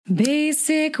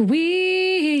Basic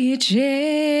witches.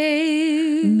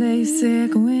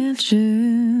 Basic witches.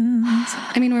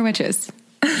 I mean, we're witches.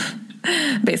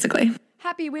 Basically.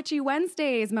 Happy Witchy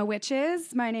Wednesdays, my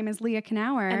witches. My name is Leah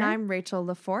Knauer. And I'm Rachel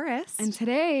LaForest. And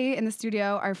today in the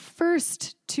studio, our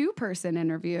first two-person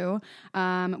interview,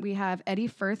 we have Eddie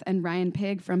Firth and Ryan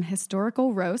Pig from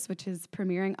Historical Roast, which is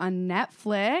premiering on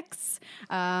Netflix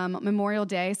Memorial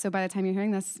Day. So by the time you're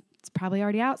hearing this, it's probably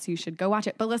already out, so you should go watch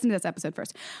it. But listen to this episode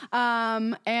first.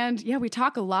 And yeah, we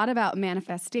talk a lot about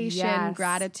manifestation,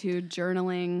 gratitude,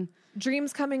 journaling.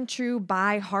 Dreams coming true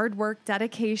by hard work,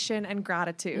 dedication, and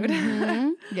gratitude. Mm-hmm.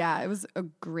 Yeah, it was a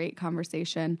great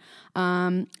conversation.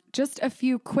 Just a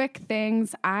few quick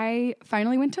things. I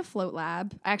finally went to Float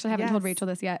Lab. I actually haven't told Rachel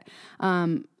this yet.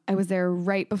 I was there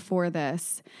right before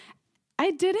this. I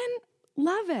didn't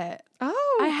love it.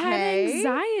 Oh, okay. I had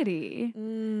anxiety.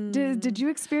 Did you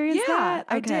experience that?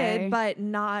 I did, but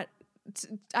not...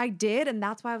 I did, and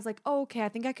that's why I was like, oh, okay, I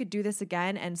think I could do this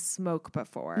again and smoke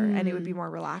before, and it would be more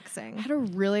relaxing. I had a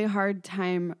really hard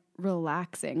time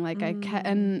relaxing.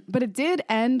 But it did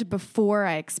end before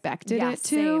I expected it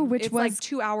to, same. which it's was like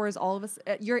 2 hours. All of us,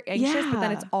 you're anxious, but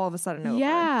then it's all of a sudden over.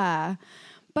 Yeah,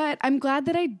 but I'm glad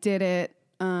that I did it.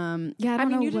 I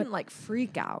mean, you didn't like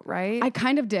freak out, right? I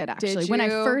kind of did, actually. When I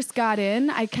first got in,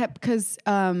 I kept, because...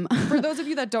 For those of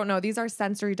you that don't know, these are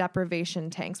sensory deprivation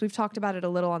tanks. We've talked about it a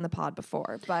little on the pod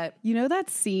before, but... You know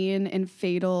that scene in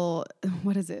Final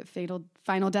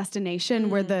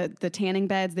Destination, where the tanning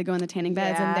beds, they go in the tanning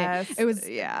beds and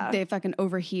they fucking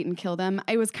overheat and kill them.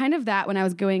 It was kind of that when I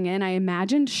was going in. I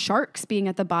imagined sharks being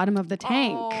at the bottom of the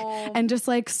tank and just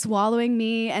like swallowing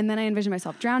me, and then I envisioned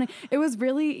myself drowning. It was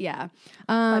really,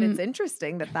 but it's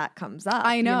interesting that comes up.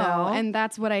 I know, you know? And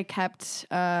that's what I kept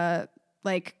kind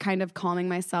of calming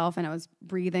myself, and I was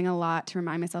breathing a lot to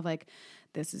remind myself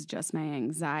this is just my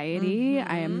anxiety.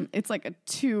 It's like a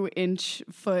 2-inch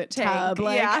foot tub.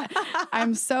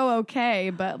 I'm so okay.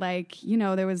 But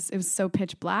it was so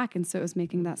pitch black. And so it was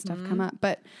making that stuff come up.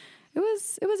 But it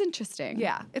was interesting.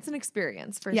 Yeah. It's an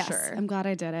experience for yes, sure. I'm glad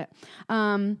I did it.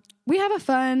 We have a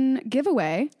fun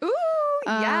giveaway. Ooh,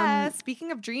 yes.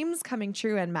 Speaking of dreams coming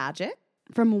true and magic.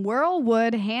 From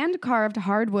Whirlwood hand-carved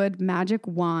hardwood magic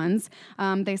wands.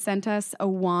 They sent us a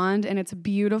wand, and it's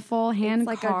beautiful,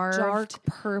 hand-carved. It's like a dark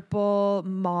purple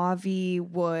mauve-y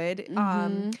wood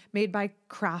made by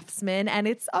craftsmen, and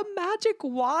it's a magic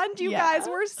wand, you guys.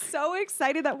 We're so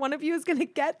excited that one of you is going to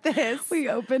get this. We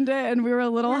opened it, and we were a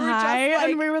little high,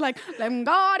 and we were like,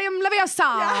 Wingardium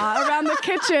Leviosa around the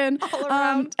kitchen. All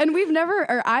around. And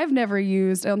I've never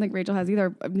used, I don't think Rachel has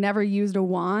either, I've never used a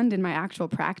wand in my actual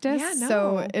practice. Yeah, no. So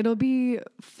it'll be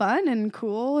fun and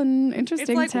cool and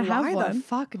interesting to have one. Why the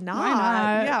fuck not? Why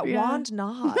not? Yeah, wand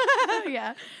not.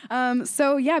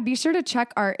 Yeah. Be sure to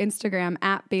check our Instagram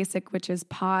at Basic Witches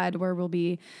Pod, where we'll be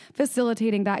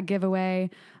facilitating that giveaway.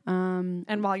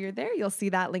 And while you're there, you'll see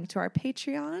that link to our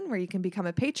Patreon, where you can become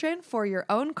a patron for your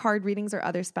own card readings or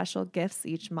other special gifts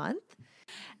each month.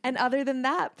 And other than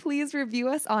that, please review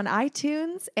us on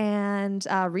iTunes and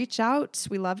reach out.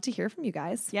 We love to hear from you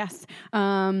guys. Yes.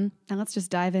 Now let's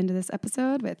just dive into this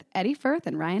episode with Eddie Firth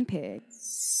and Ryan Pig.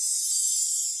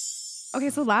 Okay,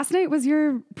 so last night was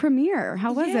your premiere.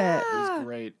 How was it? It was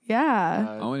great.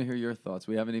 Yeah. I want to hear your thoughts.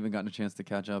 We haven't even gotten a chance to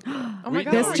catch up yet. Oh my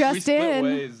God. This just we split in.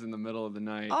 ways in the middle of the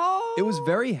night. Oh, It was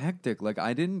very hectic.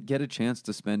 I didn't get a chance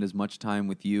to spend as much time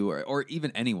with you or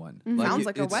even anyone. sounds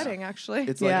like a wedding, actually.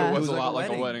 It's Yeah. like It it was was a lot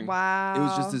like a wedding. Wow. It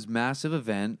was just this massive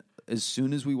event. As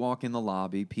soon as we walk in the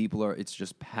lobby, it's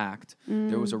just packed.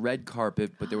 There was a red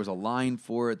carpet, but there was a line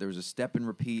for it. There was a step and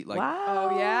repeat.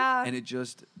 Oh, yeah. And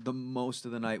the most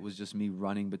of the night was just me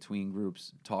running between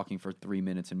groups, talking for 3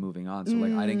 minutes and moving on. So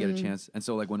I didn't get a chance. And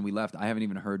so when we left, I haven't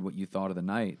even heard what you thought of the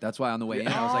night. That's why on the way in,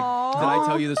 I was like, did I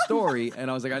tell you the story? And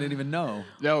I was like, I didn't even know.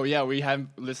 No, yeah,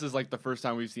 this is the first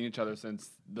time we've seen each other since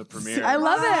the premiere. I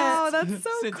love Oh, it. that's so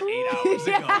Since cool. 8 hours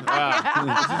ago. Yeah,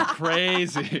 this is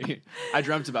crazy. I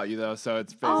dreamt about you though, so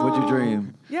it's basically What'd you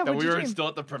dream? Yeah, that what'd we you were dream? still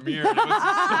at the premiere. And it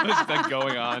was so much been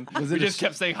going on. Was We it just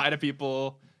kept saying hi to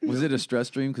people. Was it a stress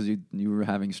dream? Because you were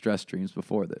having stress dreams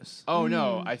before this. Oh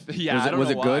no, I don't Was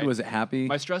know it why. good? Was it happy?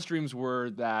 My stress dreams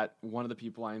were that one of the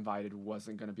people I invited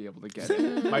wasn't going to be able to get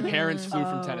in. My parents flew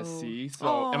from Tennessee,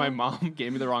 and my mom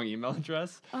gave me the wrong email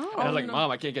address. And I was like,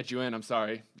 Mom, I can't get you in. I'm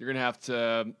sorry. You're going to have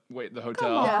to wait at the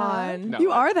hotel. Come on. No,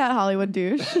 You are that Hollywood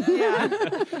douche.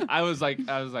 Yeah. I was like,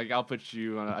 I'll put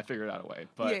you on. I figured out a way.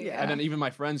 But Yeah. and then even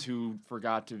my friends who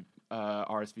forgot to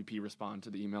RSVP respond to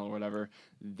the email or whatever,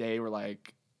 they were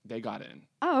like, they got in.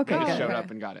 Oh, okay. They just good. showed up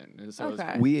and got in. And so it was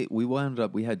Okay. cool. We wound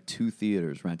up. We had 2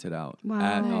 theaters rented out Wow.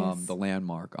 at Nice. the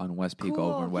Landmark on West Peak Cool.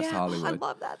 over in West Yeah. Hollywood. I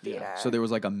love that theater. So there was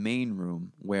like a main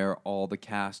room where all the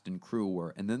cast and crew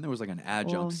were, and then there was like an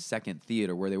adjunct Cool. second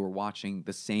theater where they were watching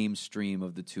the same stream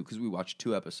of the 2 because we watched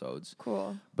 2 episodes.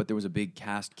 Cool. But there was a big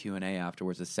cast Q&A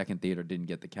afterwards. The second theater didn't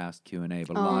get the cast Q&A,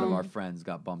 but a lot of our friends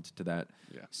got bumped to that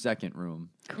second room.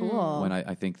 Cool. When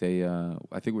I think they,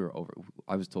 I think we were over.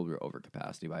 I was told we were over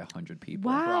capacity by 100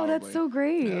 people. Wow, that's Probably. so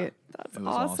great. That's It was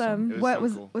awesome. It was What so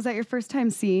was cool. was that your first time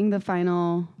seeing the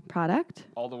final product?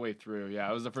 All the way through. Yeah,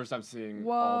 it was the first time seeing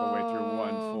all the way through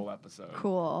one Whoa. full episode.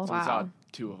 Cool. So we saw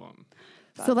 2 of them.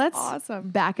 So let's awesome.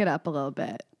 back it up a little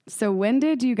bit. So when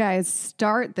did you guys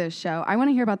start this show? I want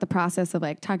to hear about the process of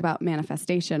like talk about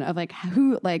manifestation of like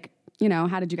who like, you know,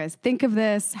 how did you guys think of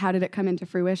this? How did it come into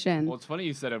fruition? Well, it's funny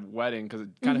you said a wedding because it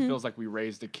kind of feels like we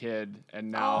raised a kid,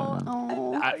 and now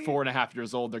Oh. at 4.5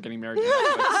 years old, they're getting married to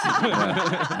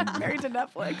Netflix. Married to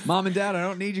Netflix. Mom and Dad, I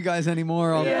don't need you guys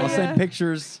anymore. I'll send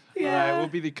pictures. Yeah, we'll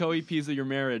be the co-EPs of your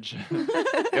marriage.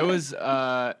 It was,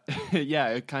 yeah,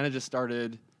 it kind of just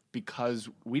started because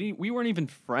we weren't even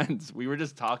friends. We were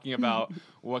just talking about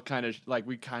what kind of, like,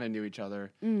 we kind of knew each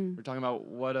other. We're talking about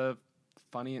what a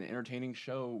funny and entertaining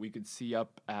show we could see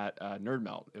up at Nerd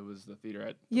Melt. It was the theater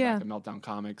at the back of Meltdown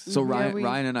Comics. So Yeah,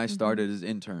 Ryan and I started as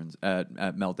interns at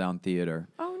Meltdown Theater.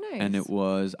 Oh, nice. And it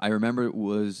was, I remember it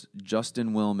was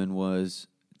Justin Willman was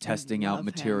testing out love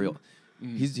material.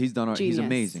 him. He's done our, he's Genius.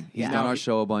 amazing. He's Yeah. done our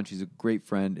show a bunch. He's a great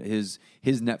friend. His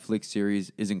Netflix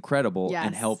series is incredible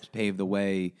and Yes. helps pave the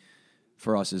way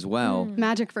for us as well.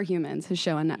 Magic for Humans, his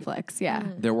show on Netflix. Yeah.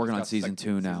 They're working on got season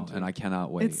season 2 now, 2. and I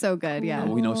cannot wait. It's so good. Yeah.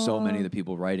 We know so many of the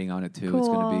people writing on it too. It's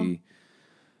going to Cool. be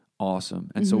awesome.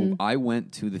 And so I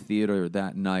went to the theater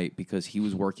that night because he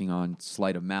was working on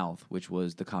Sleight of Mouth, which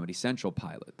was the Comedy Central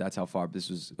pilot. That's how far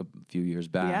this was a few years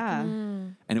back. Yeah.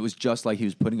 And it was just like he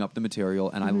was putting up the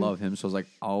material, and I love him. So I was like,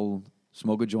 I'll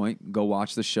smoke a joint, go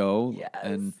watch the show. Yes.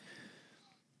 And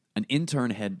an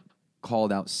intern had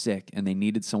called out sick, and they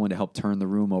needed someone to help turn the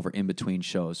room over in between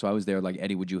shows. So I was there like,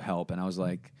 Eddie, would you help? And I was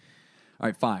like, all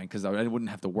right, fine, because I wouldn't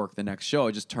have to work the next show.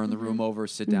 I just turn the room over,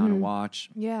 sit down and watch.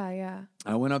 Yeah, yeah.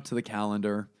 I went up to the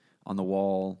calendar on the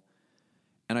wall,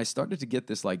 and I started to get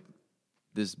this like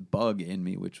this bug in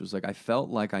me, which was like I felt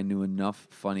like I knew enough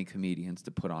funny comedians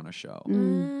to put on a show.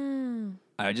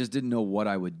 I just didn't know what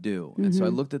I would do. And so I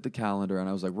looked at the calendar and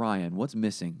I was like, Ryan, what's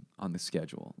missing on the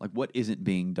schedule? Like, what isn't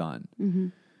being done?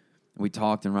 And we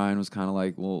talked, and Ryan was kind of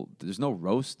like, well, there's no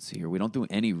roasts here. We don't do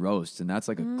any roasts. And that's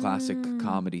like a classic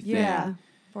comedy thing. Yeah.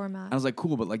 Format. I was like,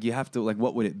 cool, but like you have to, like,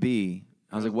 what would it be?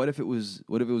 I was like, what if it was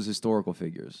historical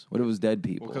figures? What if it was dead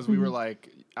people? Because we were like,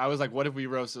 I was like, what if we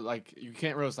roasted, like, you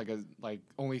can't roast like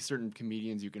only certain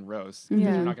comedians you can roast. Because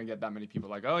Yeah. you're not going to get that many people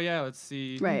like, oh yeah, let's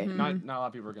see. Right. Not a lot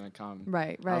of people are going to come.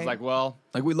 Right, I was right. like, well,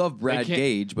 Like, we love Brad can't-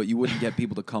 Gage, but you wouldn't get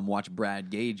people to come watch Brad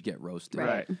Gage get roasted.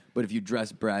 Right. But if you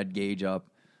dress Brad Gage up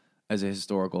as a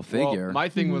historical well, figure, my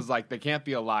thing was like, they can't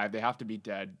be alive. They have to be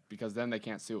dead because then they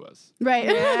can't sue us. Right.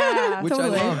 Yeah, which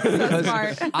totally. I love because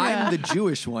smart. I'm the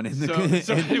Jewish one in the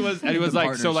So he was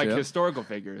like, so like partnership. historical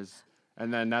figures.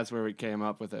 And then that's where we came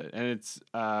up with it. And it's,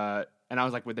 and I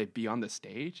was like, would they be on the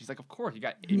stage? He's like, of course. You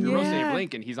got roast Yeah. Abe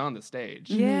Lincoln. He's on the stage.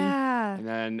 Yeah.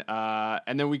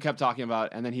 And then we kept talking about,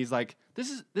 and then he's like,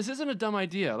 this isn't a dumb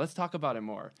idea. Let's talk about it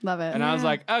more. Love it. And I was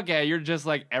like, okay, you're just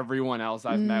like everyone else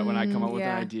I've met when I come up with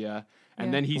yeah. an idea. And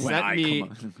Yeah. then he When sent I me,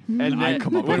 come up- and I then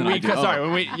come up with when an we, idea. sorry,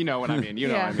 when we, you know what I mean, you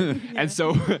know Yeah. what I mean. And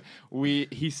so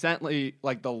he sent me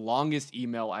like the longest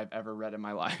email I've ever read in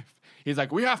my life. He's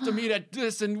like, we have to meet at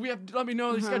this, and we have to let me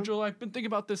know the schedule. I've been thinking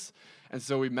about this. And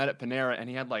so we met at Panera, and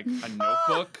he had like a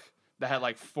notebook that had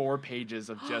like 4 pages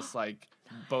of just like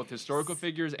both historical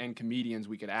figures and comedians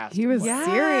we could ask. He was Yes.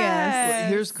 serious. Well,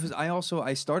 here's because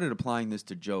I started applying this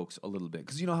to jokes a little bit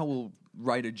because you know how we'll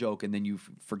write a joke and then you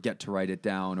forget to write it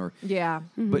down or Yeah.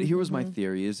 but here was my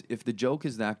theory is if the joke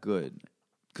is that good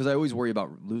because I always worry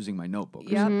about losing my notebook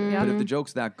Yep. but if Yep. the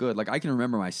joke's that good like I can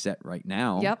remember my set right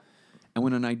now Yep. and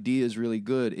when an idea is really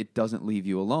good it doesn't leave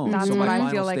you alone That's so my what I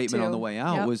final feel like, statement on too. the way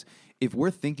out Yep. was if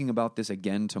we're thinking about this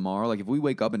again tomorrow like if we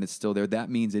wake up and it's still there that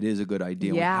means it is a good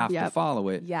idea Yeah. we have to Yep. follow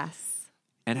it Yes.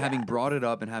 and having brought it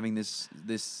up and having this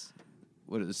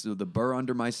what is this, the burr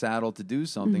under my saddle to do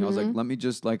something, I was like, let me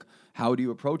just like, how do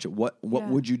you approach it? What Yeah.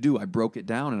 would you do? I broke it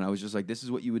down and I was just like, this is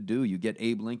what you would do. You get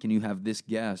Abe Lincoln, you have this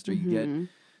guest, or you get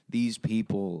these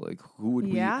people. Like, who would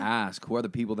we Yeah. ask? Who are the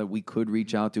people that we could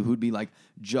reach out to? Who'd be like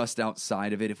just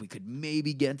outside of it if we could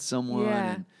maybe get someone?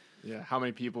 Yeah. And Yeah, how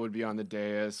many people would be on the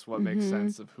dais? What makes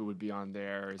sense of who would be on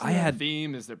there? Is I there had- a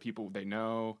theme? Is there people they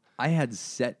know? I had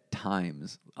set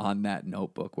times on that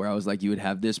notebook where I was like, you would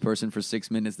have this person for 6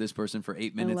 minutes, this person for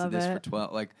 8 minutes, love and this for it.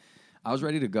 12. Like, I was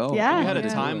ready to go. Yeah. You had a Yeah.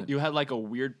 time. You had like a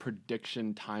weird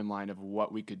prediction timeline of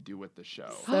what we could do with the show.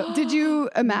 So, did you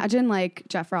imagine like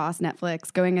Jeff Ross,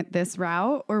 Netflix, going at this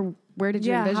route, or where did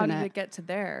you Yeah, envision how did it? it get to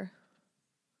there?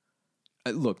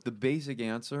 Look, the basic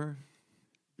answer,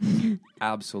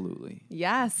 absolutely.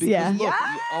 Yes. Because Yeah. look,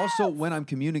 also when I'm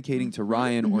communicating to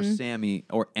Ryan or Sammy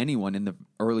or anyone in the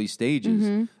early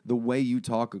stages, the way you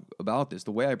talk about this,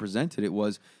 the way I presented it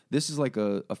was, this is like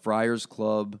a Friars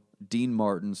Club, Dean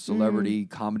Martin, celebrity,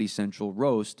 Comedy Central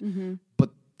roast,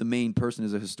 but the main person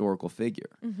is a historical figure.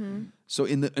 So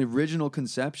in the original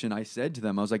conception, I said to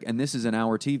them, I was like, and this is an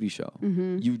hour TV show.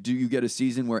 You get a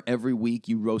season where every week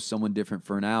you roast someone different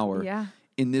for an hour. Yeah.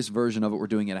 In this version of it, we're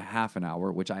doing it a half an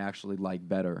hour, which I actually like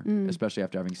better, especially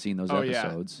after having seen those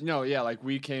episodes. Yeah. No, yeah, like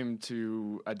we came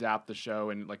to adapt the show,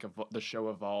 and like the show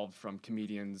evolved from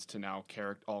comedians to now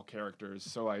all characters.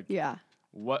 So like, Yeah.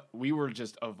 what we were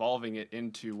just evolving it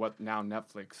into what now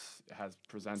Netflix has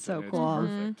presented. So and cool.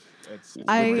 It's perfect. It's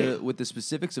I- great. With the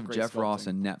specifics of Great Jeff Ross sculpting.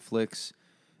 and Netflix,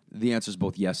 the answer is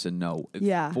both yes and no.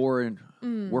 Yeah.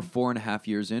 We're 4.5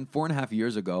 years in. 4.5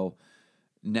 years ago,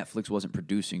 Netflix wasn't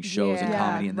producing shows and Yeah.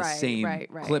 comedy in the Right, same right.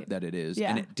 clip that it is,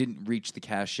 and Yeah. it didn't reach the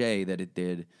cachet that it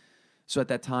did. So at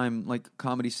that time, like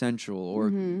Comedy Central or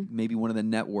maybe one of the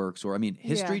networks, or I mean,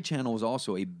 History Yeah. Channel was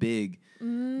also a big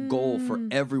goal for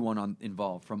everyone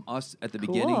involved, from us at the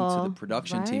beginning to the Cool.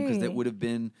 production team, because that Right. would have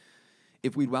been,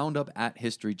 if we'd wound up at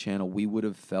History Channel, we would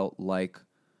have felt like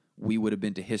we would have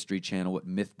been to History Channel what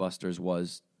Mythbusters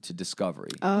was to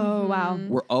Discovery. Oh wow.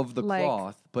 We're of the Like,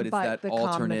 cloth, but it's but that the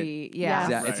alternate. comedy,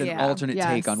 yeah. It's an Yeah. alternate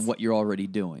take Yes. on what you're already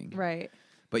doing. Right.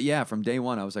 But yeah, from day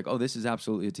one, I was like, oh, this is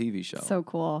absolutely a TV show. So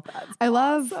cool. I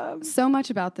love so much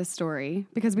about this story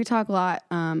because we talk a lot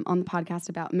on the podcast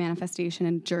about manifestation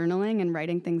and journaling and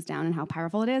writing things down and how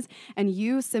powerful it is. And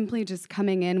you simply just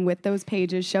coming in with those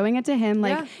pages, showing it to him,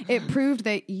 like it proved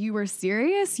that you were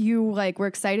serious. You like were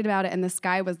excited about it, and the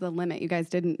sky was the limit. You guys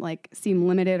didn't like seem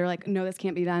limited or like, no, this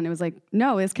can't be done. It was like,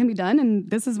 no, this can be done, and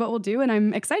this is what we'll do, and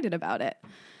I'm excited about it.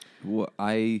 Well,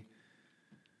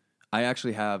 I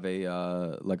actually have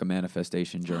a like a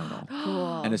manifestation journal,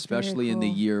 Cool. and especially in the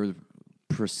year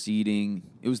preceding,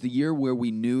 it was the year where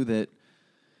we knew that.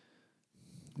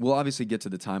 We'll obviously get to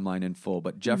the timeline in full,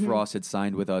 but Jeff Ross had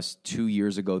signed with us 2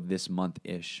 years ago this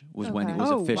month-ish was when it was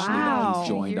Oh, officially wow. that he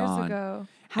joined Years on. ago.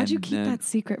 How'd you And keep then- that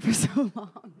secret for so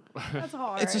long? That's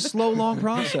hard. It's a slow, long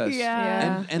process.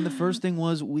 Yeah. And the first thing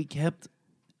was we kept,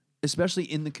 especially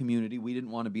in the community, we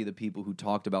didn't want to be the people who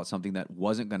talked about something that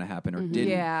wasn't going to happen or didn't.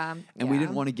 Yeah. And we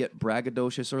didn't want to get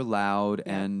braggadocious or loud.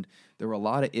 And there were a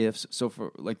lot of ifs. So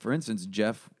for instance,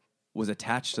 Jeff was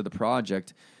attached to the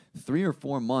project 3 or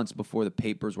 4 months before the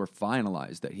papers were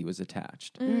finalized that he was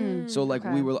attached. So like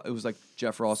it was like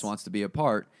Jeff Ross wants to be a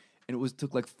part. And it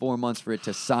took like 4 months for it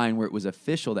to sign where it was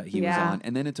official that he was Yeah. on.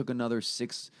 And then it took another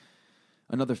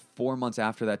 4 months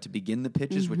after that to begin the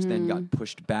pitches, which then got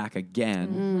pushed back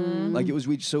again. Like it was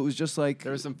just like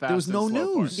There was some there was fast no and slow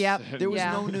news. parts. Yep. There was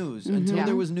Yeah. no news until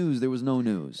there was news. There was no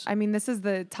news. I mean, this is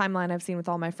the timeline I've seen with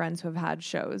all my friends who have had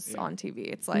shows on TV.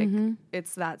 It's like,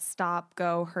 it's that stop,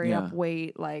 go, hurry up, Yeah.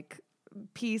 wait, like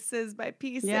pieces by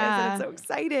pieces. Yeah. And it's so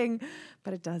exciting,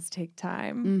 but it does take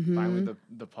time. Finally,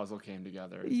 the puzzle came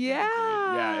together. It's Yeah, really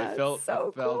great. Yeah. It felt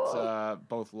so cool.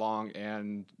 both long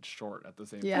and short at the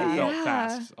same Yeah. time. It felt Yeah.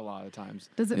 fast a lot of times.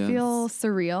 Does it Yeah. feel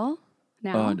surreal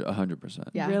now? 100%.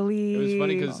 Yeah. Really? It was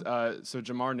funny because so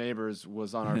Jamar Neighbors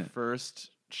was on our first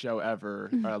show ever.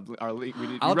 We I'll tell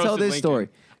roasted this Lincoln. story.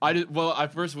 I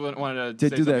first wanted to say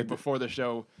do something that. before the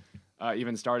show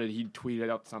even started. He tweeted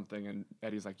up something, and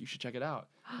Eddie's like, "You should check it out."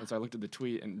 And so I looked at the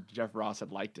tweet, and Jeff Ross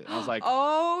had liked it. I was like,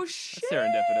 Oh, shit. "That's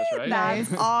serendipitous, right?"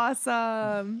 That's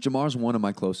awesome. Jamar's one of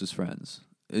my closest friends.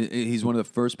 He's one of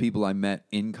the first people I met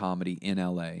in comedy in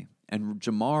LA. And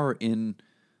Jamar, in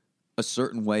a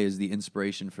certain way, is the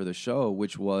inspiration for the show,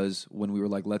 which was when we were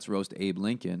like, let's roast Abe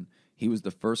Lincoln. He was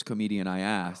the first comedian I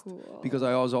asked because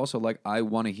I was also like, I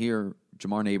want to hear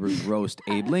Jamar Neighbors roast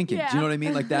Abe Lincoln. Do you know what I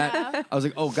mean? Like that. I was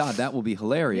like, oh God, that will be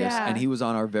hilarious. Yeah. And he was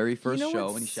on our very first know show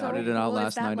what's and he so shouted it out cool is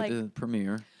last that, night like, at the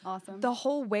premiere. Awesome. The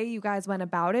whole way you guys went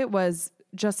about it was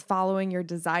just following your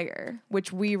desire,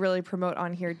 which we really promote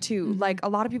on here too. Like a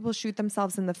lot of people shoot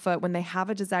themselves in the foot when they have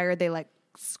a desire, they like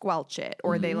squelch it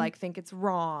or they like think it's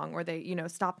wrong or they,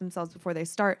 stop themselves before they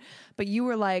start. But you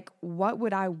were like, what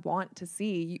would I want to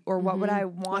see or what would I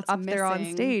want What's up there on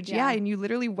missing? stage? Yeah. And you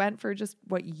literally went for just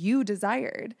what you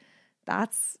desired.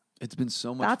 That's It's been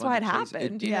so much That's fun why to it chase.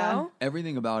 happened, Yeah. you know?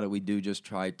 Everything about it, we do just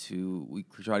try to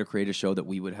create a show that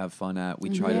we would have fun at. We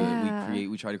try Yeah.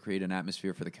 we try to create an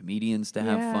atmosphere for the comedians to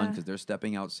have fun Yeah. because they're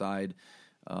stepping outside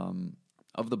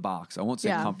of the box. I won't say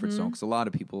Yeah. comfort zone because a lot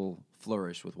of people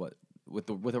flourish with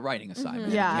a writing assignment.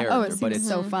 and a Yeah. character, Oh, it but seems it's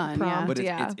so fun. Yeah. Prompt. but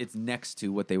Yeah. it's next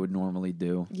to what they would normally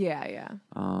do. Yeah.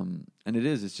 And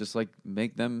it's just like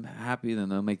make them happy, then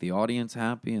they'll make the audience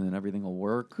happy, and then everything will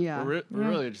work. Yeah. We're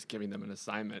really just giving them an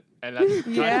assignment, and that's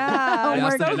Yeah.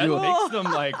 Homework. and that So makes cool.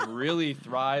 them like really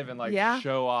thrive and like Yeah.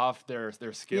 show off their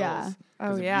skills. Yeah. 'Cause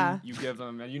Oh, if yeah. You give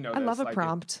them, and you know, I this, love a like,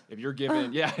 prompt. If you're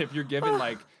given, if you're given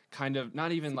like kind of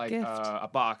not even like gift. a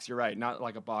box. You're right, not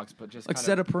like a box, but just Like kind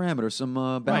set of a parameter, some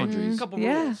right, boundaries. a couple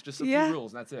Yeah. rules, just a Yeah. few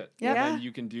rules, and that's it. Yep. And then Yeah.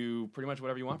 you can do pretty much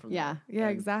whatever you want from Yeah. there. Yeah,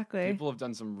 And exactly. People have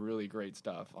done some really great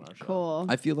stuff on our show. Cool.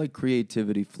 I feel like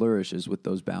creativity flourishes with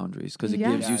those boundaries because it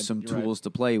Yeah. gives you Yeah, some you're right. tools to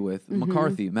play with.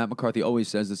 Matt McCarthy always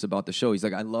says this about the show. He's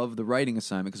like, I love the writing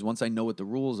assignment because once I know what the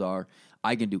rules are,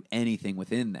 I can do anything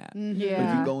within that. But if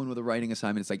Yeah. you go in with a writing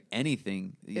assignment, it's like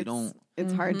anything. You don't.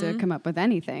 It's hard to come up with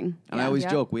anything. And I always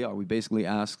Yeah. joke, we basically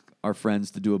ask our friends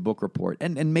to do a book report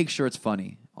and make sure it's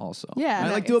funny also. Yeah.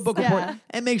 Right? Like do a book report Yeah.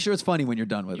 and make sure it's funny when you're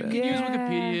done with You it. can use Yeah.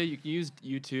 Wikipedia, you can use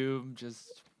YouTube,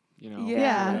 just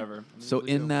Yeah. whatever. I mean, So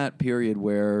really in do. that period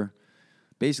where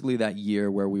basically that year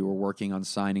where we were working on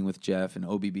signing with Jeff and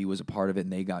OBB was a part of it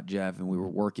and they got Jeff and we were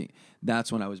working,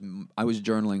 that's when I was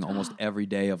journaling almost every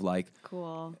day of like,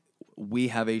 Cool. we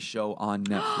have a show on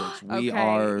Netflix. We Okay.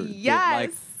 are Yes.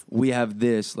 like we have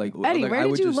this like Eddie, like, where I did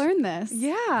would you just- learn this?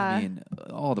 Yeah. I mean,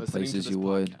 all the Listening to places this you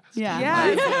would, podcast. Yeah.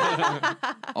 Yeah.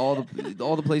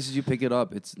 all the places you pick it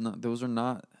up. It's not; those are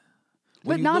not.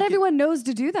 when But you not look at- everyone knows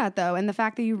to do that though, and the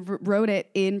fact that you wrote it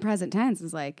in present tense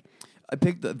is like, I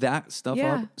picked that stuff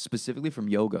Yeah. up specifically from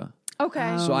yoga.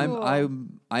 Okay. So cool.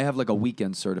 I have like a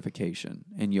weekend certification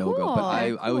in yoga,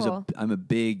 but Cool. I'm a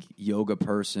big yoga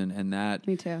person, and that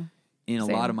me too. in a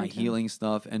Same, lot of my me too. healing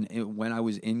stuff. And when I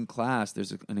was in class,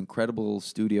 there's an incredible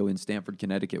studio in Stamford,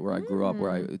 Connecticut, where I grew up,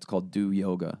 where it's called Do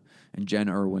Yoga, and Jen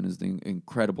Irwin is the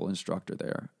incredible instructor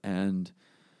there, and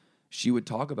she would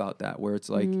talk about that, where it's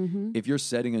like if you're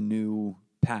setting a new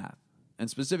path. And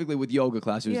specifically with yoga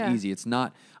class, it was Yeah. easy. It's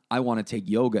not, I want to take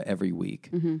yoga every week.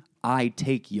 I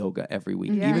take yoga every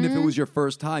week. Yeah. Even if it was your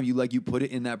first time, you put it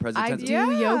in that present I tense. do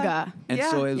Yeah. yoga. And Yeah.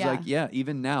 so it was Yeah. like,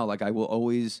 even now, like I will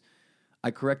always,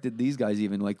 I corrected these guys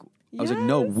even like, I was like,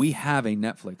 no, we have a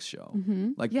Netflix show.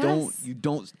 Like Yes.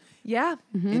 don't. Yeah.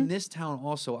 In this town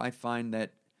also, I find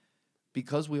that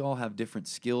because we all have different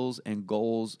skills and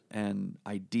goals and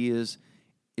ideas,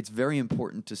 it's very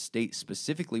important to state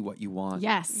specifically what you want.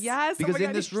 Yes. Yes. Because oh my in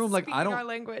God, this you're room, like, I speaking don't- our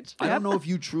language. I don't know if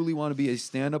you truly want to be a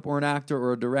stand-up or an actor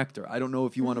or a director. I don't know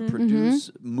if you want to produce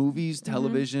movies,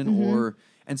 television, or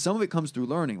and some of it comes through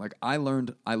learning. Like I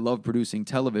learned I love producing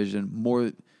television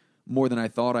more than I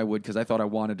thought I would because I thought I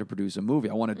wanted to produce a movie.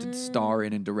 I wanted to star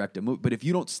in and direct a movie. But if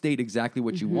you don't state exactly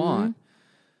what you want,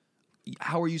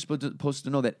 how are you supposed to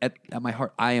know that at my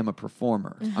heart I am a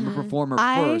performer? I'm a performer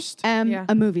first. I am Yeah.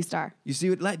 a movie star. You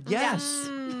see what? Yes.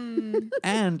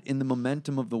 And in the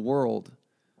momentum of the world,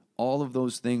 all of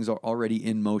those things are already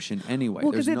in motion anyway.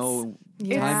 Well, 'cause There's it's- no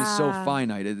time is so Yeah.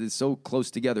 finite. It is so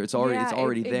close together. It's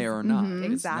already there or not. It's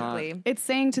not- Exactly. It's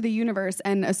saying to the universe,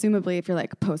 and assumably, if you're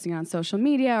like posting on social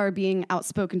media or being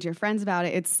outspoken to your friends about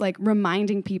it, it's like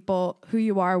reminding people who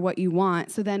you are, what you want.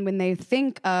 So then when they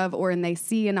think of or when they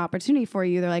see an opportunity for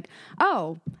you, they're like,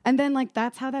 oh, and then like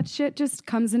that's how that shit just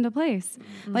comes into place.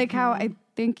 Like how I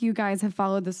think you guys have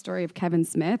followed the story of Kevin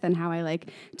Smith and how I like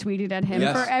tweeted at him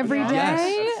Yes. for every day.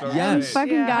 Yes. That's so Yes. And great.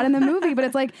 fucking Yeah. got in the movie, but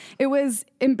it's like it was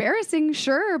embarrassing,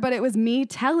 sure, but it was me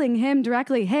telling him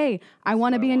directly, "Hey, I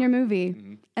want to be in your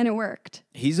movie," and it worked.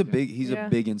 He's a big Yeah.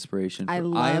 inspiration. I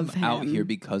am love out him. here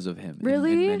because of him.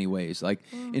 Really? in many ways. Like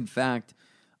in fact,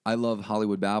 I love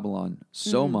Hollywood Babylon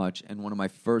so much. And one of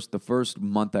the first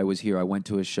month I was here, I went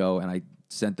to a show and I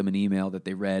sent them an email that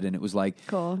they read, and it was like,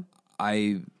 Cool.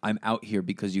 I'm out here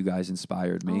because you guys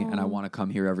inspired me, and I want to come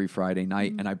here every Friday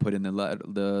night. And I put in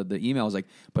the email. I was like,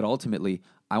 but ultimately,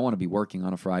 I want to be working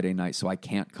on a Friday night, so I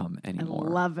can't come anymore.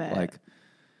 love it. Like,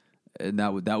 and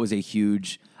that was a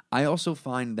huge. I also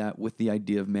find that with the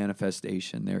idea of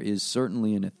manifestation, there is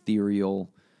certainly an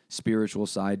ethereal, spiritual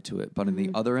side to it, but on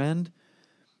the other end,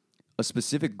 a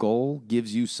specific goal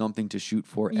gives you something to shoot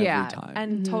for every time.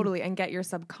 And totally, and get your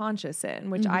subconscious in,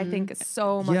 which I think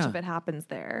so much Yeah. of it happens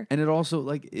there. And it also,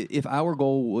 like, if our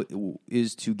goal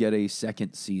is to get a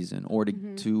second season or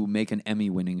to make an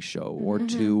Emmy-winning show or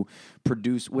to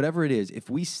produce whatever it is,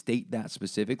 if we state that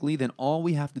specifically, then all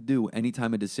we have to do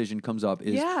anytime a decision comes up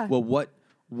is, Yeah. well,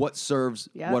 what serves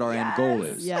Yep. what our end goal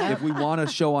is. Yep. If we want a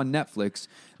show on Netflix,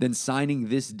 then signing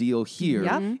this deal here,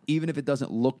 Yep. even if it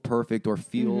doesn't look perfect or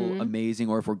feel amazing,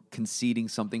 or if we're conceding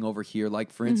something over here,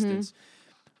 like for instance,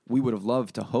 we would have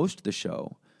loved to host the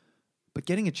show. But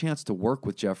getting a chance to work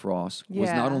with Jeff Ross was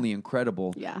Yeah. not only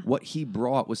incredible, Yeah. what he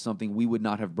brought was something we would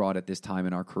not have brought at this time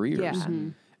in our careers. Yeah.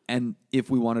 And if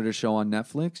we wanted a show on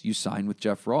Netflix, you sign with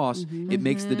Jeff Ross, it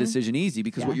makes the decision easy,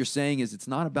 because what Yeah. you're saying is it's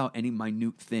not about any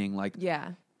minute thing. Like,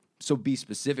 Yeah. so be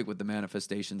specific with the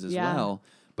manifestations as Yeah. well.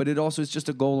 But it also is just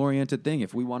a goal-oriented thing.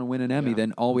 If we want to win an Emmy,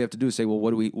 then all we have to do is say, well,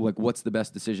 what do we like? What's the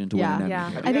best decision to Yeah. win an Yeah.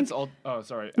 Emmy? I I think think- that's oh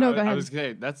sorry. No, I, go ahead. I was gonna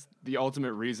say that's the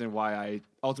ultimate reason why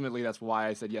that's why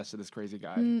I said yes to this crazy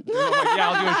guy. Mm.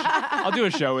 I'm like, I'll do a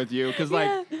show with you, because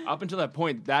like up until that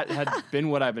point that had been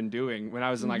what I've been doing. When I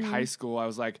was in like high school, I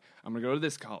was like, I'm gonna go to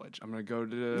this college. I'm gonna go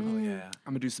to I'm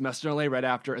gonna do semester in LA right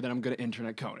after, and then I'm gonna intern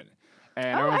at Conan. And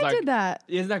Oh, everyone's I like, did that.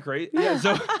 Isn't that great? Yeah.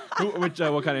 So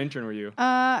what kind of intern were you?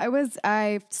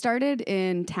 I started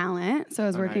in talent, so I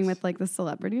was working nice. with like the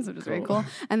celebrities, which is very Cool. cool.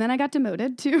 And then I got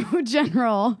demoted to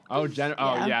general. Oh, Yeah.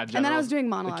 yeah. And then I General. was doing They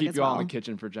monologue keep as you all in well. the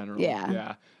kitchen for general. Yeah.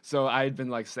 Yeah. So I had been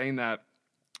like saying that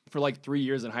for like 3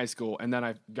 years in high school, and then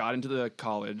I got into the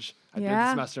college. I did the Yeah.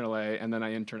 semester in LA, and then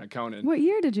I interned at Conan. What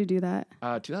year did you do that?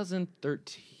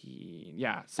 2013.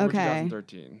 Yeah, summer Okay.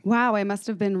 2013. Wow, I must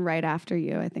have been right after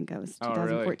you. I think I was Oh, really?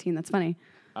 2014. That's funny.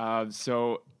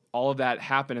 So all of that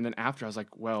happened, and then after I was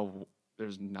like, well,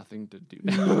 there's nothing to do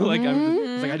now. Like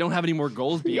it's like I don't have any more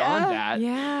goals beyond that.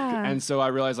 Yeah. And so I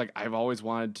realized like I've always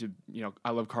wanted to,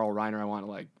 I love Carl Reiner. I want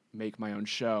to like make my own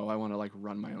show. I want to like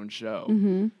run my own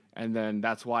show. And then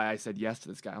that's why I said yes to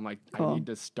this guy. I'm like, Cool. I need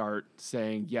to start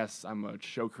saying, yes, I'm a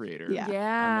show creator. Yeah.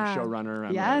 Yeah. I'm a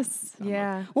showrunner. Yes.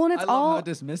 Yeah. Well, and it's I love all how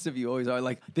dismissive you always are.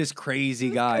 Like, this crazy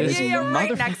guy. This Yeah, yeah,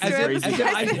 right motherfucker- next to as him. if- As if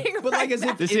Yeah, I- sitting but like right as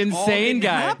if This it all insane didn't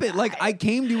guy. happen. Like, I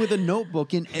came to you with a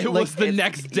notebook, and It was the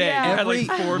next day. Yeah. I had like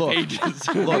Every- 4 look. pages.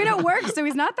 I mean, it works, so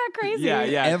he's not that crazy. Yeah,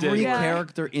 yeah. it Every did. Yeah.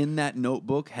 character in that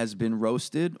notebook has been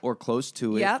roasted or close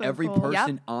to it. Yep. So Every cool.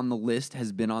 person Yep. on the list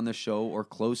has been on the show or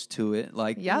close to it.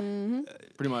 Like, Yep.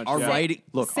 Pretty much. our yeah. writing,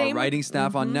 look, our Same- writing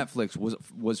staff on Netflix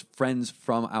was friends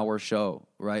from our show,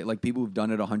 right? Like, people who've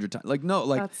done it 100 times. Like, no,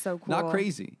 like, That's so not cool.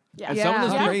 crazy. And Yeah. some of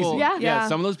those Yeah. people, Crazy. Yeah.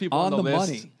 some of those people On on the the list,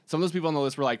 money. some of those people on the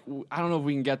list were like, I don't know if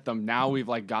we can get them. Now we've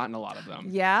like gotten a lot of them.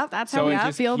 Yeah. That's So how we it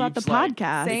just feel about the keeps, like,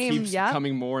 podcast. Same. It keeps Yep.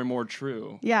 coming more and more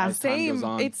true. Yeah. as time Same. goes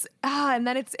on. It's and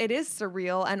then it is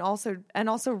surreal and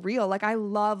also real. Like I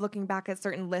love looking back at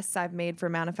certain lists I've made for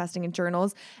manifesting in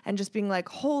journals and just being like,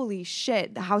 holy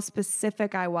shit, how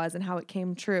specific I was and how it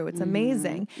came true. It's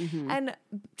amazing. And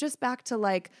just back to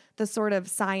like the sort of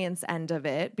science end of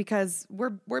it, because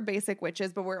we're basic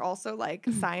witches, but we're also like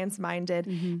science minded,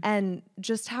 and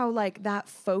just how like that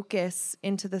focus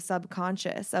into the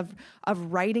subconscious of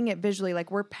writing it visually,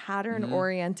 like we're pattern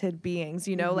oriented beings,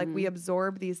 like we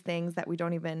absorb these things that we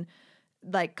don't even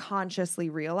like consciously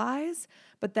realize,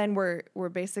 but then we're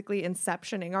basically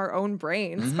inceptioning our own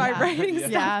brains by writing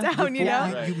stuff Yeah. down, you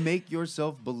know? You make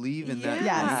yourself believe in that.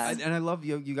 Yes. And I love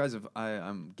you. You guys have,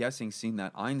 I'm guessing, seen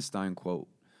that Einstein quote,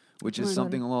 which is Oh,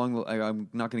 something along. I'm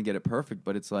not going to get it perfect,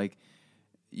 but it's like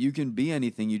you can be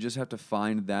anything. You just have to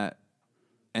find that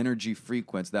energy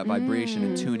frequency, that vibration,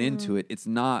 and tune into it. It's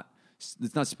not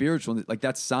spiritual. Like,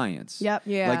 that's science. Yep.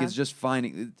 Yeah. Like, it's just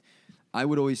finding. I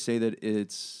would always say that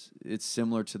it's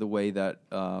similar to the way that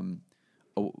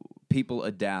people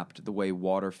adapt the way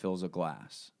water fills a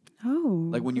glass. Oh.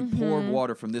 Like, when you pour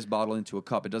water from this bottle into a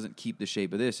cup, it doesn't keep the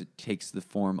shape of this. It takes the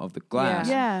form of the glass.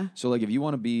 Yeah. So, like, if you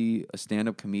want to be a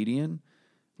stand-up comedian,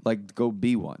 like, go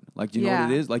be one. Like, do you know what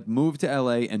Yeah. it is? Like, move to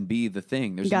LA and be the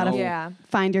thing. There's you gotta no... Yeah.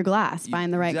 find your glass,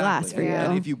 find the right glass Exactly. for you.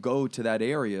 And if you go to that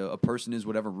area, a person is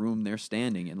whatever room they're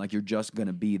standing in. Like, you're just going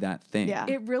to be that thing. Yeah.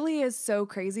 It really is so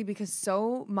crazy because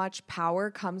so much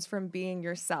power comes from being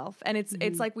yourself. And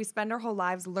it's like we spend our whole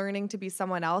lives learning to be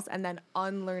someone else and then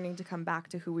unlearning to come back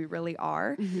to who we really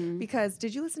are. Because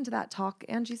did you listen to that talk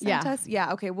Angie sent Yeah. us?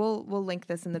 Yeah. Okay. We'll link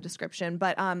this in the description.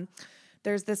 But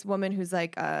there's this woman who's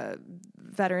like a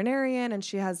veterinarian and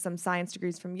she has some science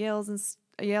degrees from Yale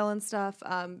and stuff.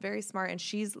 Very smart. And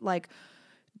she's like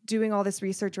doing all this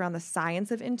research around the science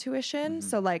of intuition.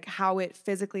 So like how it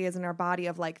physically is in our body,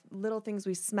 of like little things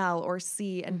we smell or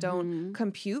see and don't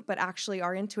compute, but actually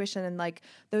our intuition and like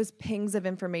those pings of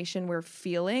information we're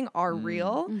feeling are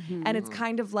real. And it's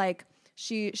kind of like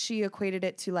she equated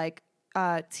it to like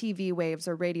TV waves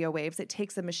or radio waves. It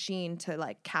takes a machine to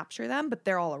like capture them, but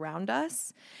they're all around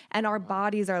us. And our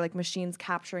bodies are like machines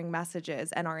capturing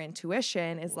messages, and our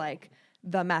intuition is like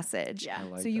the message. Yeah. I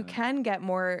like so you that. can get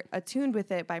more attuned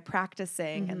with it by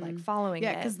practicing and like following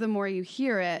Yeah, it. because the more you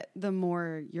hear it, the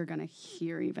more you're going to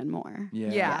hear even more.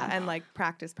 Yeah, and like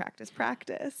practice.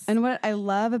 And what I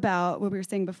love about what we were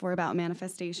saying before about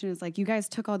manifestation is like you guys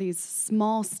took all these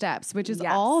small steps, which is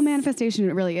Yes. all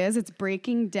manifestation really is. It's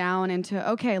breaking down into,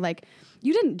 okay, like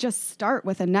you didn't just start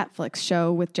with a Netflix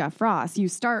show with Jeff Ross. You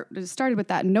started with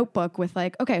that notebook with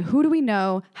like, okay, who do we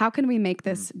know? How can we make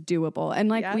this doable? And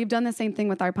like we've done the same thing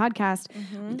with our podcast.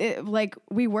 Like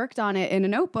we worked on it in a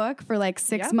notebook for like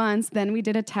 6 months. Then we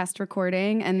did a test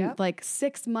recording, and like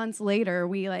 6 months later,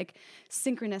 we like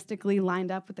synchronistically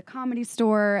lined up with the Comedy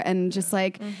Store, and just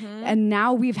like, and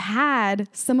now we've had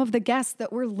some of the guests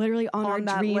that were literally on our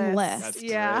that dream list. list.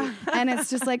 Yeah. And it's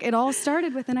just like it all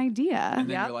started with an idea. And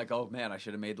then Yep. you're like, oh man, I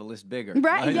should have made the list bigger.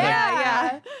 Right? Like,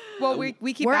 Yeah. Well, we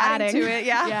keep We're adding adding to it.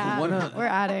 Yeah. Yeah. We're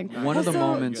adding. One of the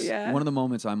moments, yeah. one of the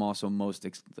moments I'm also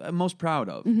most proud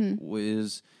of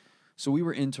was, so we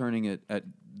were interning at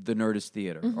the Nerdist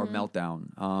Theater or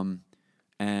Meltdown,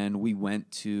 and we went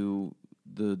to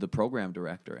the program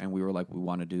director and we were like, we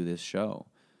want to do this show,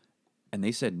 and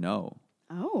they said no.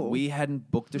 Oh. We hadn't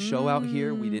booked a show out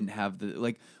here. We didn't have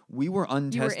we were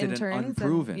untested and interns and-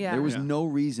 unproven. yeah. There was Yeah. no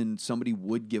reason somebody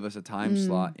would give us a time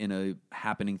slot in a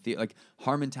happening theater. Like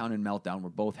Harmontown and Meltdown were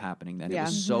both happening then. Yeah. It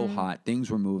was so hot. Things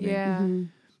were moving. Yeah.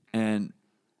 And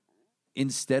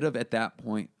instead of at that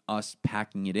point us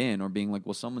packing it in or being like,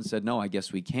 well, someone said no, I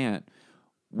guess we can't.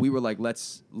 We were like,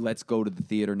 let's go to the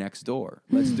theater next door.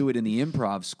 Let's do it in the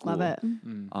improv school. Love it.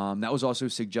 That was also a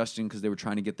suggestion because they were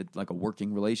trying to get a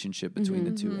working relationship between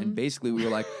the two. And basically, we were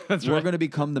like,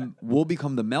 we'll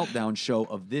become the Meltdown show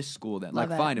of this school. Then, Love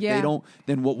like, it. fine, if they don't,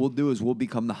 then what we'll do is we'll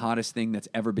become the hottest thing that's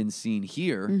ever been seen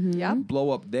here. Yep. Blow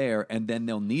up there, and then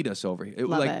they'll need us over here.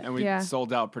 Love like, it. And we Yeah.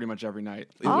 sold out pretty much every night.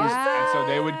 Awesome. And so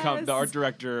they would come. The art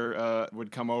director would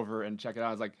come over and check it out.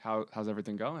 I was like, how's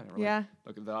everything going? And we're Yeah. like,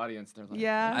 look at the audience. They're like,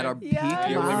 Yeah. At our peak, Yeah.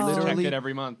 there were Wow. Check literally. it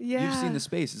every month. Yeah. You've seen the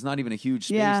space. It's not even a huge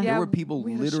space. Yeah. There Yeah, were people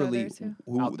we had a show literally there, too.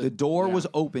 who Out the door yeah. was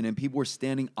open and people were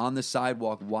standing on the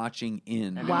sidewalk watching in.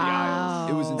 And in the Wow. aisles.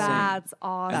 It was insane. That's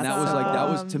awesome. And that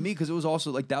was to me because it was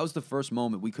also like that was the first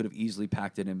moment we could have easily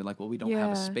packed it in and been like, well, we don't have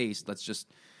Yeah. a space. Let's just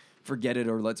forget it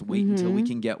or let's wait until we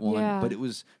can get one. Yeah. But it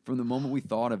was from the moment we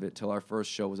thought of it till our first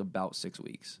show was about 6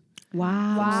 weeks.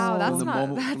 Wow. Wow, From that's the not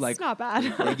moment, that's like, not bad.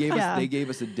 They gave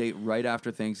us a date right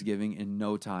after Thanksgiving in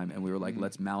no time, and we were like,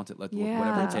 let's mount it. Let's Yeah.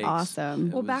 whatever it That's takes. awesome.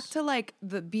 It Well, back was- to like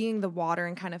being the water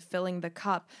and kind of filling the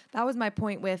cup. That was my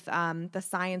point with the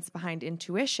science behind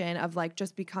intuition of like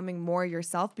just becoming more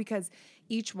yourself, because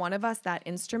each one of us, that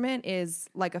instrument is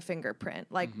like a fingerprint.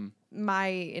 Like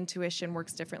my intuition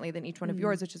works differently than each one of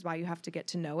yours, which is why you have to get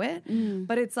to know it.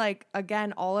 But it's like,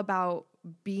 again, all about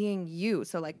being you.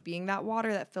 So like being that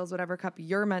water that fills whatever cup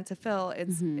you're meant to fill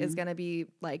is going to be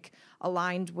like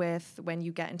aligned with when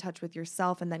you get in touch with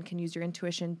yourself and then can use your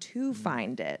intuition to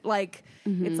find it. Like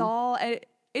it's all,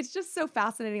 it's just so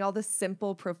fascinating. All the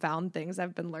simple, profound things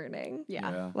I've been learning.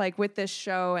 Yeah. Like with this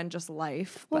show and just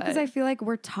life. Well, because I feel like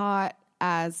we're taught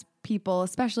as people,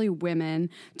 especially women,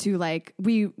 to like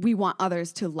we want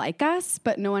others to like us,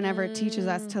 but no one ever teaches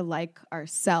us to like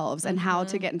ourselves and how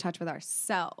to get in touch with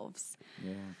ourselves.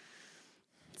 Yeah.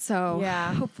 So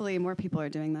Yeah. hopefully more people are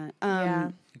doing that.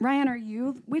 Yeah. Ryan, are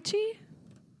you witchy?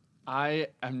 I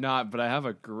am not, but I have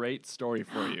a great story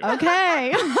for you.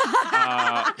 Okay.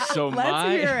 So Let's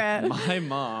hear it. my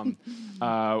mom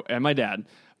and my dad,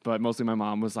 but mostly my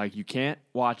mom, was like, you can't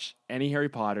watch any Harry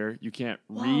Potter. You can't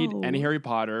read Whoa. any Harry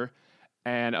Potter.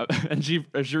 And she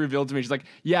revealed to me, she's like,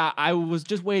 yeah, I was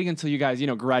just waiting until you guys,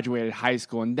 graduated high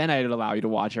school, and then I'd allow you to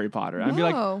watch Harry Potter. And I'd be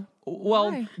like, Whoa. well,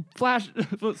 Why? flash,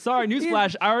 sorry,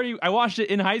 newsflash. I watched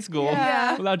it in high school.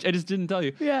 Yeah. I just didn't tell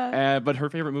you. Yeah. But her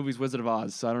favorite movie is Wizard of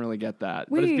Oz, so I don't really get that.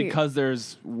 But it's Wait. because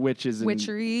there's witches and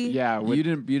Witchery? Yeah. You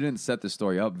didn't set the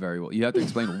story up very well. You have to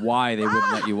explain why they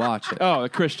wouldn't let you watch it. Oh,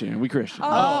 Christian. We Christian.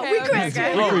 Okay, okay,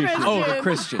 Christian. okay. We Christian. Oh, the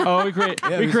Christian. Oh, we it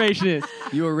was- creationists.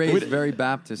 You were raised very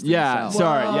Baptist. In Yeah, the South.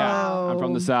 sorry. Yeah, I'm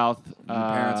from the South. Your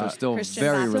parents are still Christian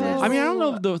very Baptist. religious. I mean, I don't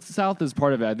know if the South is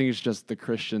part of it. I think it's just the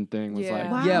Christian thing was Yeah.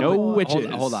 like, Wow. Yeah, no but witches.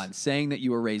 Hold on. Saying that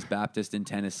you were raised Baptist in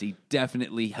Tennessee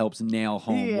definitely helps nail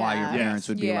home why your Yeah. parents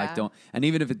would be Yeah. like, don't. And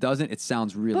even if it doesn't, it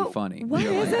sounds really But funny. What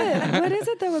You're is like, it? What is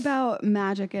it though about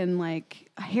magic and like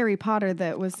Harry Potter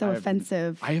that was so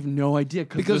offensive? I have no idea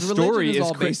Because the religion story is is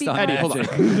all based on Eddie, hold on.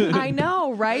 magic. I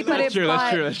know, right? But That's true,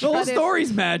 that's true, that's The true. whole but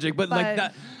story's magic, but like but-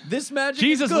 that. This magic.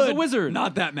 Jesus is was a good, wizard.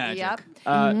 Not that magic.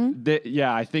 Yep.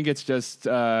 Yeah, I think it's just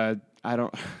I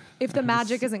don't. If the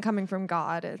magic isn't coming from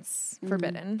God, it's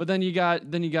forbidden. But then you got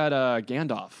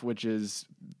Gandalf, which is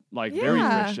like very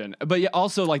Yeah. Christian. But yeah,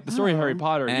 also like the story of Harry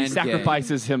Potter, he And gay.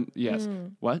 sacrifices him. Yes.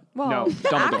 What? Well, no,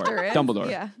 the actor Dumbledore. is. Dumbledore.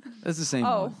 Yeah. That's the same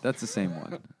Oh. one. That's the same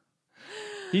one.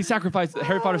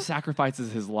 Harry Potter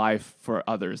sacrifices his life for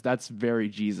others. That's very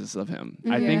Jesus of him.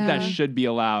 I think that Yeah. should be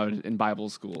allowed in Bible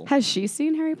school. Has she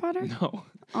seen Harry Potter? No.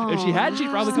 If she had, she'd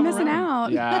probably She's come missing around.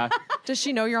 out. Yeah. Does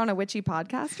she know you're on a witchy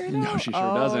podcast right now? No, she sure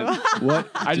doesn't. What?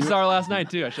 I just saw her last night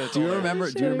too. I should. Do you remember?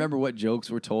 Do you remember what jokes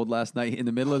were told last night in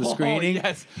the middle of the screening?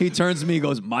 yes. He turns to me, and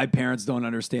goes, "My parents don't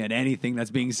understand anything that's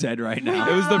being said right now."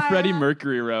 It was the Freddie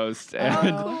Mercury roast,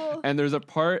 and there's a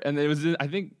part, and it was I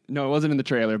think no, it wasn't in the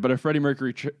trailer, but a Freddie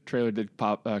Mercury trailer did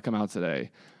come out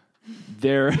today.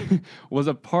 There was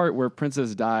a part where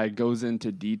Princess Di goes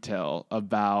into detail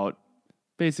about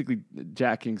basically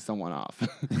jacking someone off,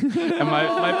 and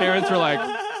my parents were like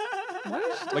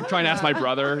trying to ask my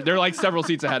brother. They're like several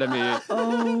seats ahead of me.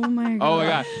 Oh my god. Oh my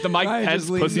god, the Mike Ryan Pence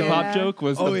just leaned pussy over. pop joke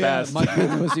was the best. Mike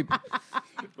Pence pussy,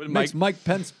 When makes Mike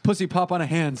Pence pussy pop on a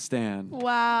handstand.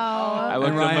 Wow. I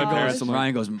looked And at my parents. I'm like,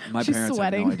 Ryan goes, "My She's parents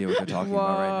sweating. have no idea what they're talking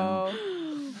about right now."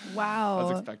 I was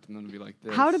Wow. expecting them to be like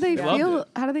this. How do they loved feel? it.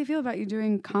 How do they feel about you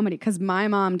doing comedy? Because my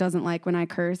mom doesn't like when I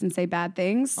curse and say bad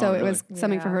things, so Oh, it really? was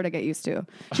something for Yeah. her to get used to.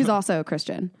 She's also a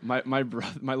Christian. My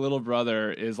little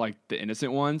brother is like the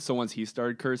innocent one. So once he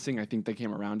started cursing, I think they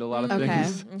came around to a lot of Okay.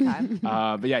 things. Okay.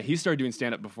 But yeah, he started doing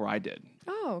stand up before I did.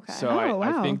 Oh, okay. So Oh,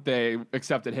 wow. I think they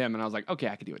accepted him, and I was like, okay,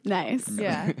 I could do it. Nice.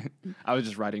 yeah. I was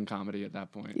just writing comedy at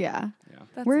that point. Yeah.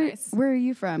 That's Where nice. Where are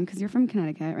you from? Because you're from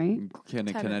Connecticut, right?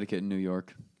 Connecticut and New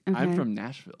York. I'm Okay. from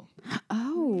Nashville.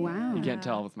 Oh wow. You can't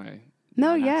tell with my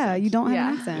No, non yeah, accent. you don't have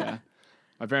Yeah. an accent. Yeah.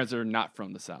 My parents are not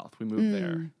from the South. We moved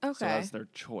there. So Okay. that's their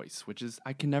choice, which is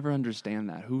I can never understand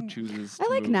that. Who chooses I to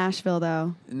like move? Nashville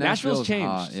though. Nashville's changed.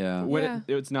 hot, yeah. When Yeah.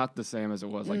 it's not the same as it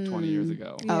was like 20 years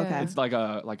ago. Yeah. Okay. It's like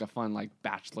a fun like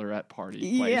bachelorette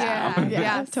party place Yeah, now. Yeah. yeah,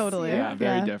 Yes. totally. Yeah,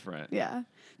 very different. Yeah.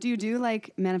 Do you do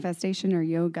like manifestation or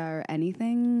yoga or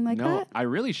anything like No, that? I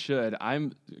really should.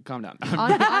 Calm down.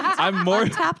 I'm more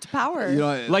Untapped power. You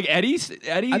know, like Eddie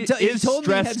I'm you is told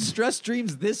me he had stressed. stress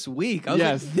dreams this week. I was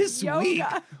Yes. like, this Yoga. week?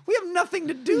 We have nothing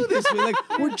to do this week.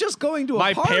 Like, we're just going to a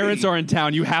My party. parents are in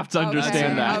town. You have to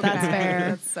understand that. Okay. That's fair.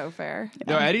 That's so fair.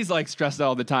 No, Eddie's like stressed out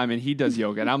all the time, and he does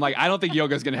yoga, and I'm like, I don't think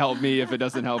yoga's gonna help me if it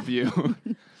doesn't help you.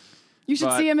 You should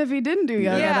but- see him if he didn't do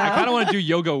yoga. Yeah. I though. kind of want to do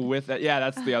yoga with it. Yeah,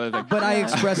 that's the other thing. But I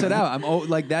express it out. I'm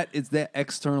like that. It's that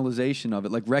externalization of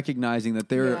it, like recognizing that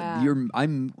Yeah.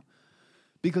 I'm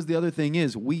because the other thing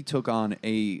is we took on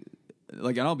and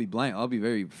I'll be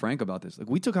very frank about this. Like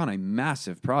we took on a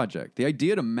massive project. The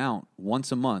idea to mount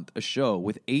once a month a show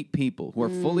with 8 people who are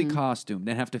fully costumed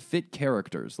and have to fit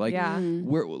characters. Like Yeah.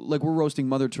 we're roasting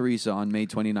Mother Teresa on May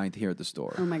 29th here at the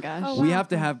store. Oh my gosh. Oh, We wow. have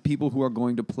to have people who are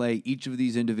going to play each of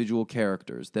these individual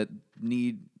characters that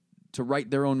need to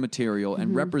write their own material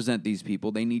and represent these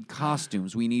people. They need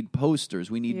costumes. We need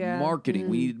posters. We need Yeah. marketing.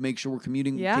 We need to make sure we're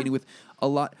communicating Yeah. with a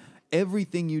lot.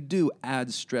 Everything you do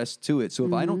adds stress to it. So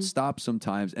if I don't stop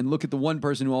sometimes and look at the one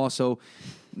person who also,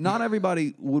 not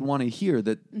everybody would want to hear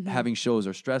that having shows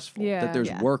are stressful, Yeah. that there's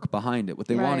Yeah. work behind it. What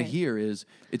they want Right. to hear is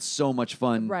it's so much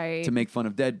fun Right. to make fun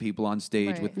of dead people on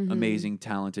stage Right. with amazing,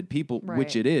 talented people, which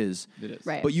Right. it is. It is.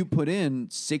 Right. But you put in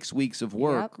 6 weeks of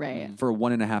work Yep. Right. for a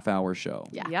 1.5 hour show.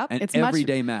 Yeah. Yep. And It's every much-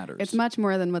 day matters. It's much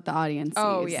more than what the audience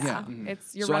Oh sees. yeah. Yeah.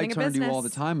 It's you're so I running a turn to business you all the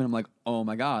time and I'm like, oh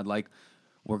my God, like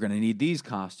we're gonna need these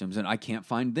costumes and I can't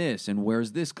find this and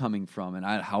where's this coming from and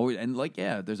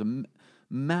there's a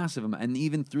massive amount, and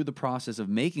even through the process of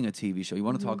making a TV show, you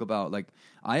want to talk about like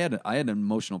I had an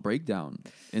emotional breakdown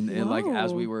in like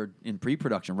as we were in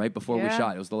pre-production right before we Yeah.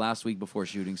 shot. It was the last week before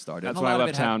shooting started. That's And a when I lot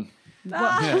of left it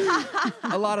had-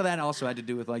 town. a lot of that also had to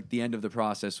do with like the end of the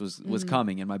process was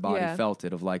coming and my body Yeah. felt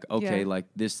it of like okay Yeah. like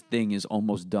this thing is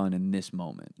almost done in this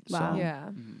moment. Wow. So, Yeah.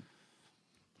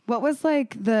 What was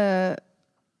like the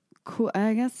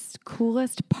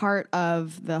coolest part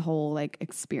of the whole like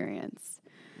experience?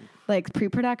 Like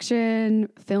pre-production,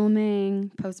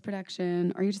 filming,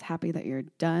 post-production. Are you just happy that you're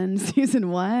done season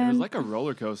 1? It was like a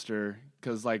roller coaster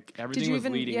because like everything you was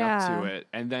even- leading up yeah. to it,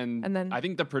 and then then- I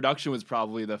think the production was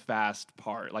probably the fast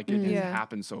part. Like it Yeah.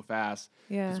 happened so fast.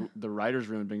 Yeah. 'Cause the writers'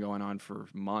 room had been going on for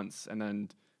months, and then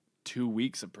 2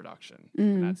 weeks of production,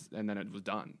 and then it was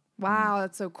done. Wow,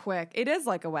 that's so quick. It is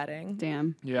like a wedding.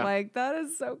 Damn. Yeah, Like that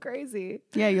is so crazy.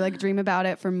 Yeah, you like dream about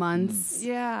it for months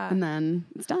Yeah. and then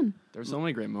it's done. there's so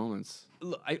many great moments.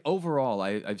 Look,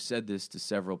 I've said this to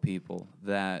several people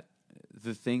that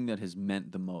the thing that has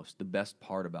meant the most, the best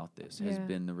part about this has Yeah.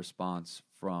 been the response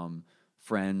from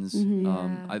friends,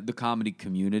 Yeah. the comedy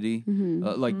community,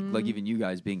 like even you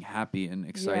guys being happy and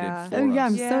excited Yeah. for Oh, yeah,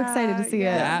 I'm us. so excited to see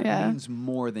That it. Yeah. means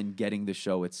more than getting the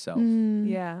show itself.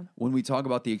 Yeah. When we talk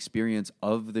about the experience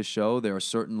of the show, there are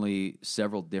certainly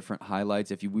several different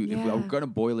highlights. If we're going to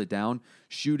boil it down,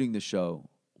 shooting the show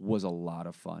was a lot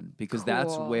of fun because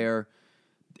that's Cool. where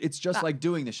it's just like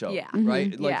doing the show, yeah.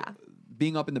 right? Like Yeah.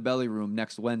 being up in the belly room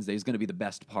next Wednesday is going to be the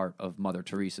best part of Mother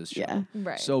Teresa's show. Yeah.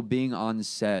 Right. So being on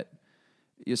set,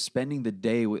 you're spending the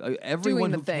day with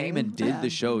everyone the who came and thing. did the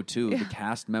show too. The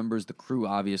cast members, the crew,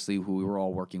 obviously, who we were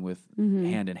all working with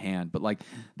hand in hand. But like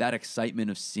that excitement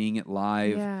of seeing it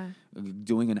live, Yeah.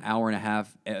 doing an hour and a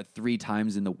half 3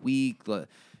 times in the week.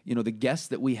 The guests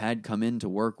that we had come in to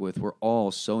work with were all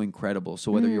so incredible.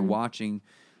 So whether you're watching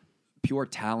pure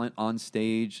talent on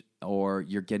stage or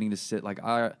you're getting to sit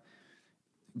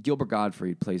Gilbert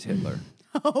Gottfried plays Hitler.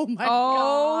 Oh my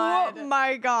Oh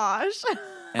my gosh.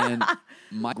 And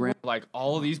my grandma. Like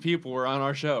all of these people were on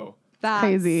our show. That's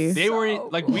Crazy. They so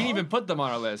weren't like cool. we didn't even put them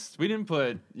on our list. We didn't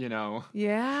put we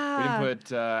Yeah. didn't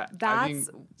put. I That's- think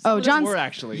Oh, some of them John- were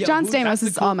actually. John That's Stamos the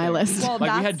is cool on my thing. list. Well, Like we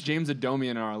that's- had James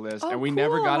Adomian on our list, Oh, and we cool,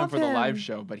 never got him love for the live him.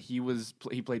 show, but he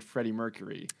played Freddie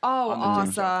Mercury. Oh, on the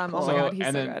Jim Show. awesome. Oh So, my God, he's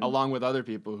and so then good. along with other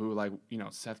people who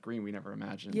Seth Green, we never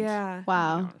imagined. Yeah.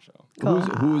 Wow. being on our show. Cool.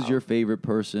 Who's your favorite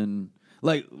person?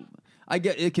 Like, I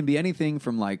get it can be anything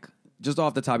from like just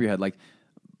off the top of your head, like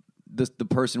the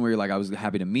person where you're like, I was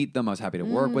happy to meet them, I was happy to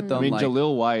work with them. I mean, like,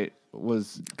 Jalil White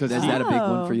was because is that a big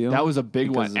one for you? That was a big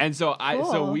Because one, of- and so so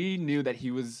Cool. we knew that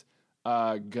he was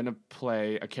gonna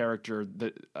play a character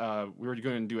that we were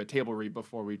going to do a table read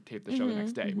before we taped the show the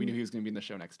next day. We knew he was going to be in the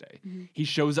show next day. He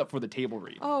shows up for the table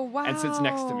read. Oh, And sits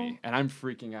next to wow. me, and I'm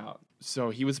freaking out. So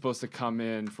he was supposed to come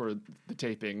in for the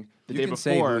taping the you day can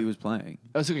say before. who he was playing.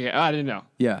 Oh, it's okay. I didn't know.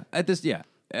 Yeah,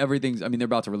 everything's. I mean, they're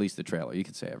about to release the trailer. You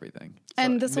can say everything.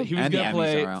 And this will He was And the going to Emmys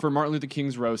play are out. for Martin Luther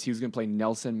King's roast. He was going to play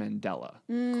Nelson Mandela.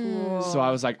 Cool. So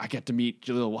I was like, I get to meet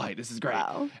Jalil White. This is great.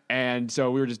 Wow. And so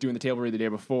we were just doing the table read the day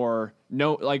before.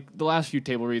 No, like the last few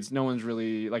table reads, no one's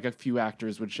really like a few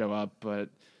actors would show up, but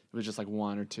it was just like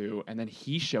one or two. And then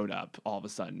he showed up all of a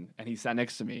sudden, and he sat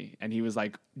next to me, and he was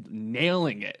like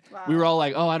nailing it. We were all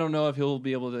like, oh, I don't know if he'll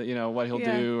be able to, what he'll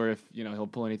Yeah. do, or if he'll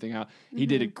pull anything out. He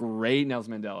did a great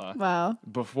Nelson Mandela. Wow.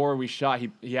 Before we shot,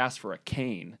 he asked for a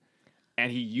cane.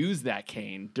 And he used that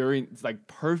cane during. It's like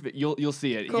perfect. You'll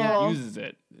see it. Cool. He uses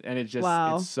it, and it just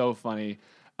Wow. it's so funny.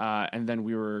 And then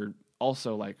we were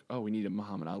also like, oh, we need a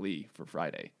Muhammad Ali for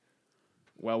Friday.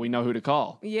 Well, we know who to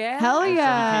call. Yeah. Hell And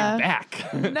yeah. so he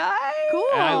came back. Nice. Cool.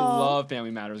 And I love Family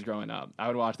Matters growing up. I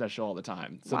would watch that show all the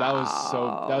time. So that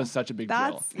was such a big deal.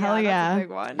 That's Hell yeah. That's a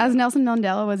big one. As Nelson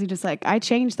Mandela, was he just like, I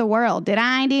changed the world? Did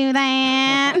I do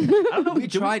that? I don't know. We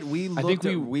tried. We I think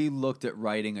we looked at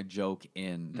writing a joke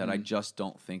in that I just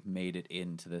don't think made it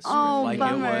into this script. Oh, like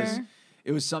bummer.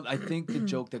 it was some. I think the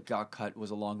joke that got cut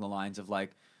was along the lines of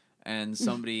like, and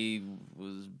somebody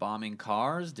was bombing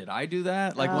cars. Did I do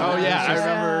that? Like, Oh, Oh yeah, I Yeah.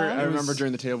 remember. It I was- remember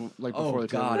during the table, like before Oh the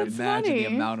table. God! read. That's Imagine the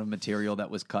funny. amount of material that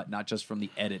was cut, not just from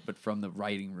the edit, but from the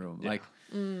writing room. Like,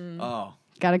 oh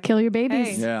Gotta kill your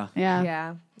babies. Hey. yeah.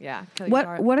 Yeah. Yeah. Kill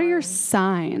your What are your darling.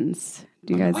 signs?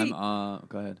 Do you guys? I'm,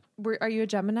 go ahead. Are you a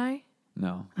Gemini?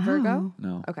 No, Virgo?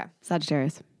 no, Okay.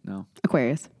 Sagittarius, no.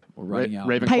 Aquarius, We're running out.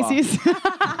 Ravenclaw. Pisces.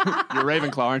 You're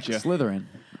Ravenclaw, aren't you? Slytherin.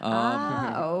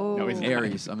 Oh. No, he's not.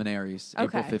 Aries. I'm an Aries.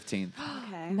 April Okay. 15th.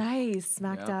 Okay. Nice.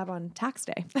 Smack Yeah. dab on tax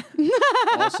day.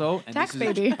 Also, and Tax this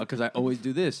is baby. because I always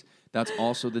do this. That's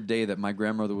also the day that my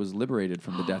grandmother was liberated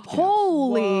from the death camps.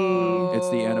 Holy. It's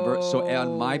the anniversary. So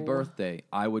on my birthday,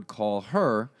 I would call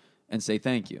her and say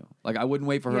thank you. Like I wouldn't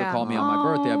wait for her to Yeah. call me on my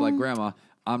birthday. I'd be like, Grandma,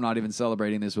 I'm not even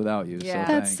celebrating this without you. Yeah.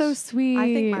 So That's thanks. so sweet.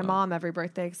 I think my mom every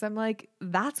birthday because I'm like,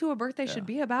 that's who a birthday should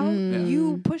be about.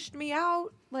 You pushed me out.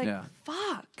 Like, Yeah.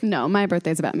 fuck. No, my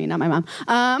birthday's about me, not my mom.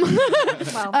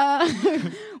 Well,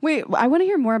 Wait, I want to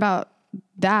hear more about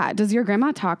that. Does your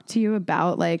grandma talk to you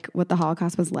about like what the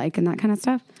Holocaust was like and that kind of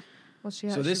stuff? well, she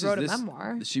So this wrote is a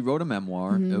memoir. She wrote a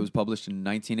memoir. It was published in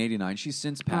 1989. She's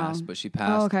since passed, but she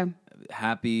passed okay.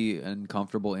 happy and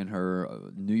comfortable in her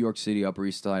New York City Upper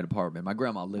East Side apartment. My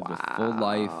grandma lived a full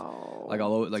life.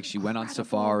 Like she went on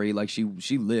safari. Like she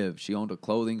lived. She owned a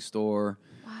clothing store.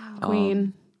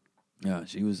 Queen. Yeah,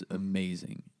 she was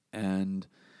amazing. And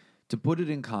to put it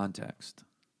in context,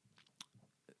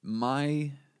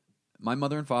 my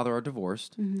mother and father are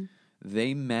divorced.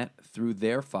 They met through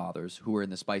their fathers who were in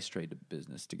the spice trade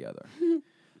business together.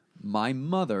 My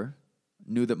mother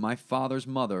knew that my father's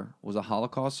mother was a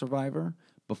Holocaust survivor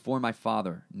before my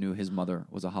father knew his mother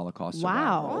was a Holocaust survivor.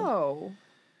 Wow. Oh.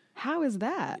 How is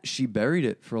that? She buried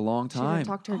it for a long She time. didn't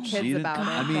talk to her She kids didn't- about it.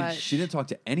 I mean, but she didn't talk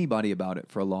to anybody about it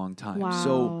for a long time. Wow.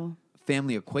 So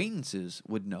family acquaintances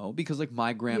would know because like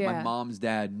my Yeah. mom's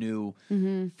dad knew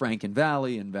Mm-hmm. Frank and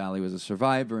Valley was a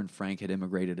survivor, and Frank had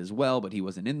immigrated as well, but he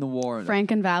wasn't in the war. Frank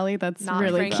and Valley. That's not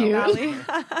really Frankie cute. Valli.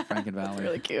 Frank and Valley.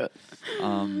 Really cute.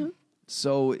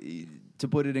 So to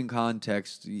put it in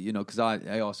context, you know, because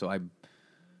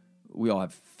we all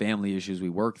have family issues we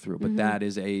work through, but that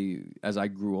is as I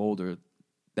grew older,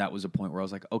 that was a point where I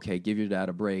was like, okay, give your dad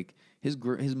a break. His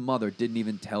mother didn't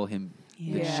even tell him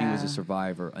that she was Yeah. a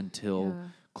survivor until Yeah.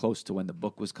 close to when the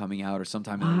book was coming out or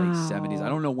sometime in the late 70s. I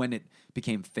don't know when it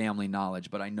became family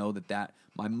knowledge, but I know that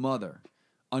my mother,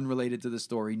 unrelated to the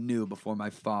story, knew before my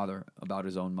father about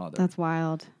his own mother. That's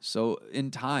wild. So in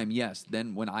time, yes.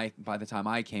 Then by the time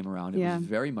I came around, it Yeah. was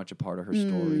very much a part of her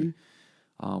story.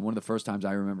 One of the first times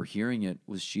I remember hearing it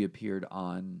was she appeared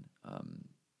on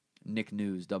Nick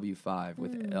News W5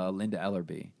 with Linda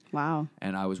Ellerby. Wow.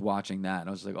 And I was watching that, and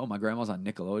I was like, "Oh, my grandma's on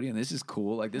Nickelodeon. This is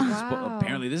cool. Like, this is Wow.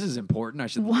 apparently this is important. I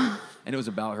should." Wow. And it was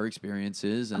about her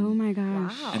experiences. And, Oh my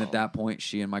gosh. Wow. and at that point,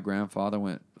 she and my grandfather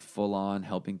went full on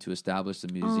helping to establish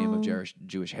the Museum of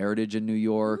Jewish Heritage in New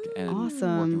York, and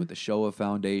Awesome. working with the Shoah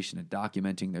Foundation and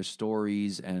documenting their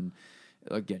stories. And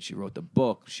again, she wrote the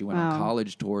book. She went on Wow.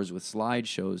 college tours with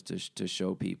slideshows to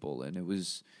show people, and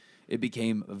it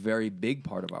became a very big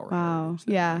part of our Wow. heritage.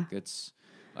 Yeah. Like, it's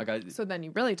like I. So then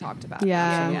you really talked about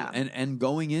Yeah. it. Absolutely. And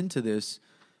going into this,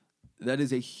 that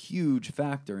is a huge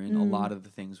factor in a lot of the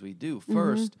things we do.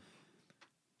 First,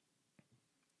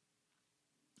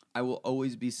 I will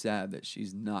always be sad that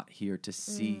she's not here to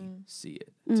see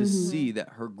it, to see that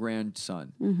her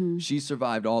grandson, she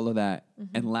survived all of that.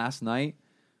 And last night,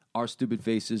 our stupid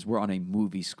faces were on a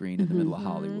movie screen in the middle of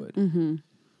Hollywood.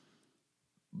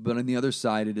 But on the other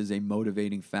side, it is a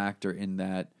motivating factor in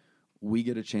that we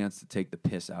get a chance to take the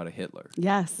piss out of Hitler.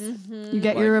 Yes. You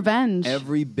get Like, your revenge.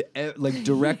 Like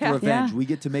direct revenge. Yeah. We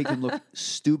get to make him look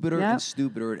stupider Yep. and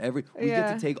stupider. We Yeah.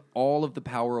 get to take all of the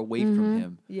power away from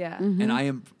him. Yeah. And I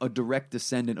am a direct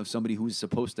descendant of somebody who is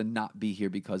supposed to not be here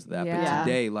because of that. Yeah. But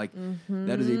today, like,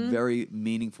 that is a very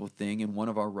meaningful thing. And one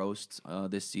of our roasts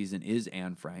this season is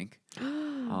Anne Frank.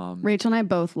 Rachel and I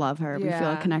both love her. We feel a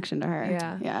Yeah. connection to her.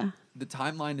 Yeah. Yeah. The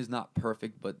timeline is not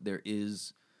perfect, but there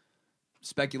is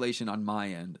speculation on my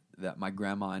end that my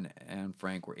grandma and Anne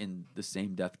Frank were in the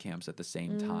same death camps at the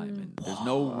same time. And there's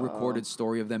no recorded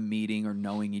story of them meeting or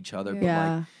knowing each other. But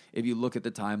Yeah. like, if you look at the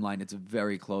timeline, it's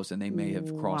very close, and they may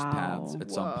have crossed paths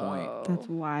at some point. That's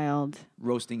wild.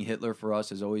 Roasting Hitler for us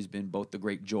has always been both the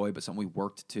great joy, but something we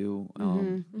worked to.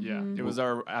 Yeah, it was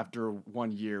after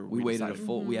 1 year. We waited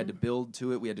decided- we had to build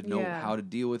to it. We had to know Yeah. how to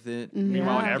deal with it.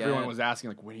 Meanwhile, Yeah. everyone was asking,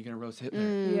 like, when are you going to roast Hitler? When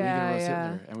are you going to Yeah, roast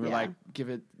yeah. Hitler? And we were Yeah. like, give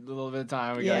it a little bit of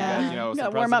time. We Yeah. got to get, some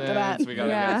Gotta warm up to presidents. that. We got to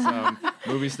Yeah. get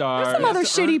some movie stars. Some other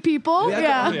shitty people. We had to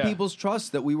Yeah. earn Yeah. people's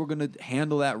trust that we were going to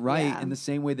handle that right Yeah. in the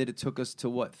same way that it took us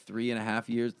to 3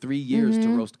 years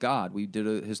to roast God. We did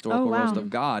a historical Oh, wow. roast of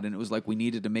God, and it was like we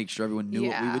needed to make sure everyone knew what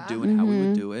we Yeah. would do and how we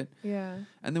would do it. Yeah.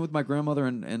 And then with my grandmother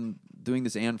and doing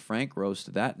this Anne Frank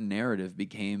roast, that narrative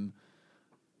became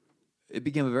a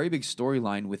very big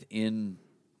storyline within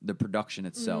the production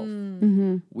itself.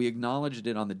 We acknowledged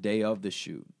it on the day of the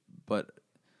shoot, but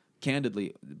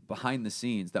candidly, behind the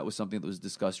scenes, that was something that was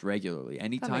discussed regularly.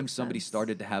 Anytime makes somebody sense.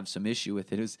 started to have some issue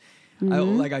with it, it was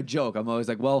I joke. I'm always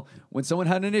like, well, when someone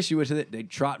had an issue with it, they'd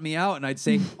trot me out, and I'd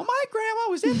say, well, my grandma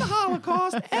was in the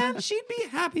Holocaust, and she'd be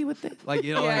happy with it. Like,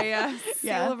 Yeah. like, Seal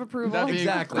Yeah. of approval. That being,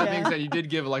 Exactly. That being Yeah. said, you did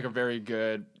give like a very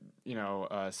good,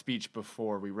 speech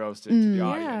before we roasted to the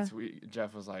audience.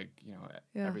 Jeff was like,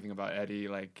 Yeah. everything about Eddie,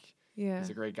 like Yeah. he's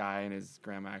a great guy, and his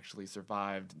grandma actually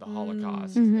survived the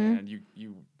Holocaust. And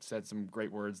you said some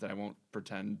great words that I won't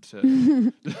pretend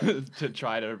to to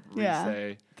try to Yeah.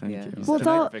 re-say. thank Yeah. you. You Well, said it's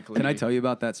all- perfectly. Can I tell you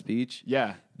about that speech?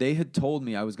 Yeah. They had told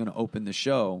me I was going to open the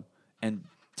show and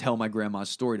tell my grandma's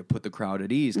story to put the crowd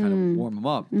at ease, kind of warm them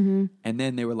up. And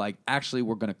then they were like, actually,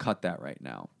 we're going to cut that right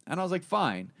now. And I was like,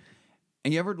 fine.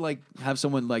 And you ever have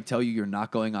someone tell you you're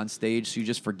not going on stage, so you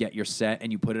just forget your set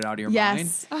and you put it out of your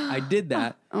Yes. mind? I did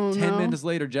that. Oh, 10 no. minutes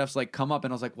later, Jeff's like, come up.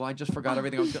 And I was like, well, I just forgot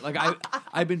everything I was going to.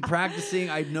 I've been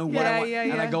practicing. I know what I want. Yeah,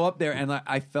 And I yeah. go up there and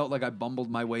I felt like I bumbled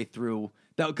my way through.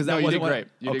 Because that No, you wasn't did what- great.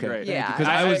 You did Okay, great. thank Yeah, Because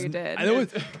I I know was. you did. I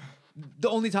was the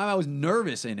only time I was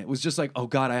nervous in it was just like, oh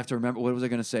God, I have to remember what was I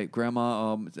going to say,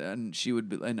 Grandma, and she would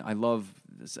be, and I love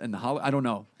this, and the I don't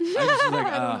know. I just was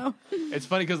like, It's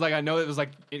funny because I know it was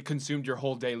it consumed your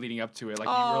whole day leading up to it. Like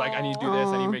you were like, I need to do this.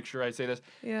 I need to make sure I say this.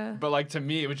 Yeah. But to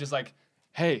me, it was just like,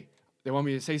 hey, they want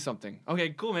me to say something. Okay,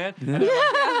 cool, man.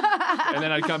 And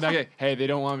then I'd come back, hey, they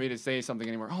don't want me to say something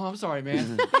anymore. Oh, I'm sorry,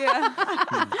 man.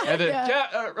 Yeah. And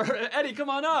then, Eddie, come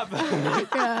on up.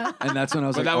 And that's when I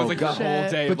was But like, that was oh, like God. the whole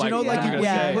day. But of you know, what like I'm gonna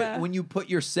Yeah. say. when you put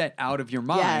your set out of your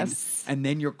mind, Yes. and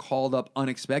then you're called up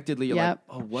unexpectedly, you're Yep.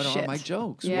 like, oh, what Shit. are my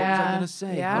jokes? What was Yeah. I going to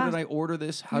say? Yeah. How did I order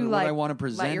this? How You, do I want to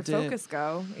present let your it? focus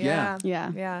go. Yeah.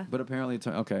 Yeah. Yeah. But apparently, it's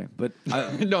okay. But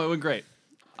I, No, it went great.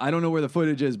 I don't know where the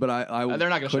footage is, but I They're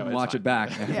not gonna show couldn't it, it's watch fine. it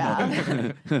back.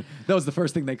 Yeah. That was the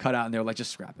first thing they cut out, and they were like, just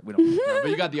scrap it. We don't. No,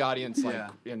 but you got the audience like Yeah.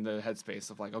 in the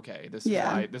headspace of like, okay, this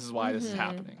Yeah. is why this is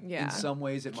happening. Yeah. In some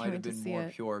ways, it Can't might have wait to been see more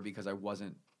it. pure because I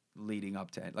wasn't leading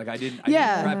up to it. Like I didn't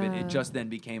Yeah. prep it. It just then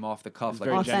became off the cuff, like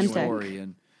very a genuine. story.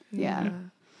 And Yeah.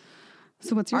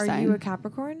 So what's your Are sign? you a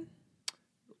Capricorn?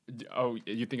 Oh,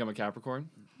 you think I'm a Capricorn?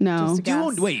 No. Just a guess.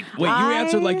 don't wait. You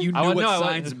answered like you knew I would- what no, I would-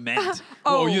 signs meant.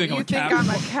 Oh, you think I'm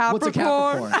a Capricorn? What's a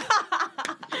Capricorn?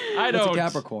 I What's don't a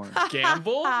Capricorn?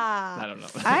 gamble. I don't know.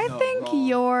 I No, think wrong.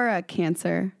 you're a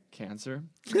Cancer. Cancer.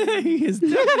 He is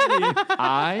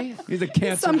definitely. He's a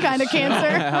Cancer. Some kind of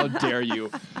Cancer. How dare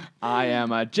you? I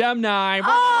am a Gemini.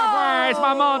 It's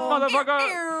my month,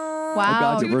 motherfucker. Wow.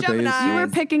 God, your birthday is Geminis. You were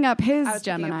picking up his I was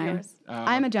picking up Gemini. yours.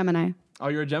 I'm a Gemini. Oh,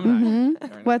 you're a Gemini.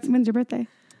 Fair enough. When's your birthday?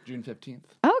 June 15th.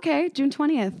 Okay, June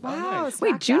 20th. Wow. nice. Wait,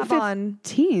 smack June dab on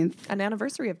 15th. an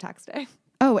anniversary of Tax Day.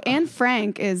 Oh, Anne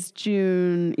Frank is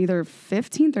June either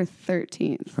 15th or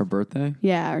 13th. Her birthday?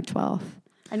 Yeah, or 12th.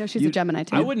 I know she's a You- Gemini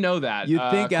too. I would know that. You'd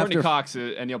think Courtney after- Cox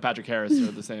and Neil Patrick Harris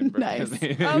are the same Nice.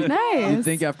 birthday. Oh, nice. You'd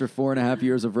think after 4.5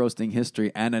 years of roasting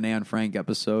history and an Anne Frank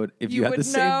episode, if you, You had the would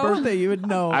same know. birthday, you would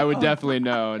know. I would definitely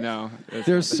know. No, It's-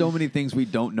 There's so many things we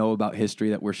don't know about history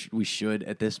that we should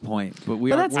at this point, but But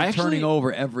that's- we're turning Actually-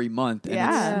 over every month, and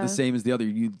Yeah. it's the same as the other.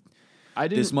 I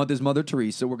didn't. This month is Mother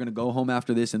Teresa. We're going to go home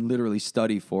after this and literally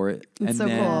study for it. That's and so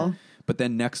then, cool. But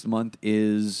then next month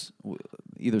is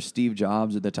either Steve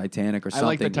Jobs or the Titanic or I something.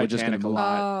 like the We're just gonna Titanic a move.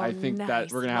 lot. Oh, I think nice.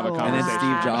 that we're gonna have a Oh, And then conversation.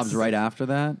 Steve Jobs right after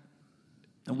that.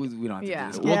 And we don't have to Yeah.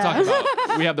 do this. We'll Yeah. talk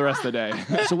about. We have the rest of the day.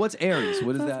 So what's Aries?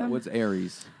 What is that? What's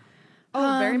Aries?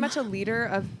 Oh, very much a leader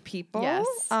of people. Yes.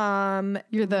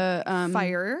 You're the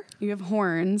Fire. You have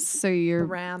horns, so you're.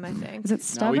 Ram, I think. Is it No,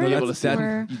 stubborn? we'd be able to That's, see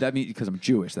or- that means because I'm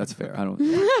Jewish. That's fair. I don't.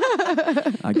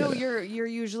 I get No, it. you're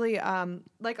usually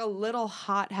like a little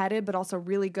hot-headed, but also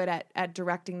really good at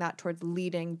directing that towards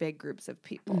leading big groups of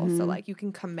people. Mm-hmm. So like you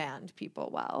can command people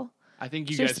well. I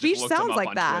think you Your guys speech just looked him sounds up like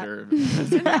on that.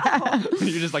 Twitter.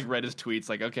 You just like read his tweets,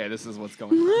 like, okay, this is what's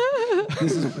going on.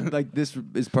 This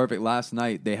is perfect. Last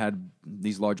night they had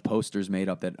these large posters made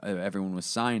up that everyone was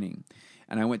signing,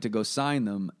 and I went to go sign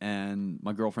them, and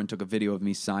my girlfriend took a video of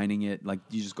me signing it. Like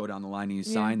you just go down the line and you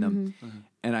sign them,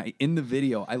 and in the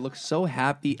video I look so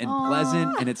happy and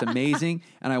pleasant, and it's amazing.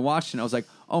 And I watched it, and I was like,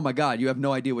 oh my God, you have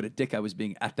no idea what a dick I was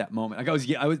being at that moment. Like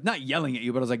I was not yelling at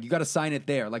you, but I was like, you got to sign it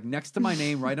there, like next to my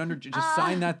name, right under. Just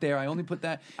sign that there. I only put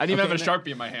that. I didn't even Okay, have a and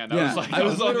Sharpie in my hand. Yeah, I was like, I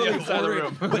was on the literally other side of the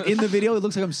room. ordering- But in the video, it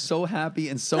looks like I'm so happy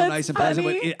and so That's nice and pleasant.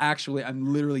 But funny. it actually,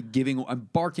 I'm literally I'm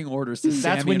barking orders to That's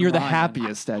Sammy when and you're the Ryan.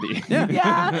 happiest, Eddie.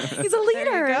 Yeah, he's a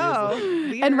leader. Go.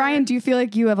 And Ryan, do you feel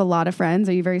like you have a lot of friends?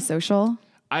 Are you very social?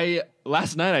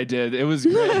 Last night I did. It was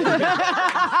great.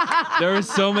 There were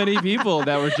so many people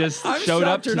that were just I'm showed shocked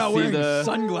up to you're not see wearing the.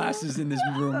 sunglasses in this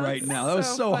room right now. That was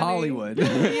so so funny. Hollywood.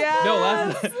 Yeah.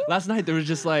 No, last night there was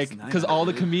just like night. because all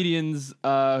the comedians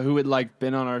who had like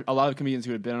been on a lot of comedians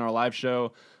who had been on our live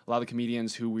show, a lot of the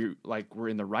comedians who were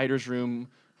in the writers' room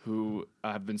who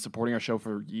have been supporting our show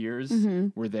for years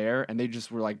were there, and they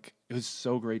just were like, it was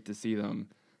so great to see them,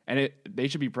 and they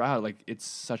should be proud. Like it's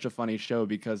such a funny show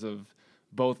because of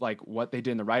both like what they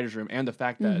did in the writers' room and the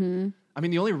fact that I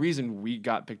mean the only reason we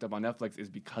got picked up on Netflix is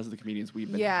because of the comedians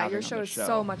we've been Yeah, having your on show the is show.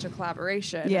 so much a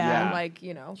collaboration. Yeah. And like,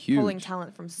 you know, Huge. pulling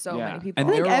talent from so Yeah. many people. And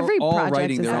I think they're every all project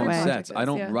writing is their that own way. sets. I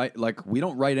don't Yeah. write we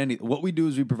don't write any. What we do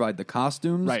is we provide the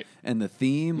costumes Right. and the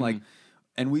theme, like,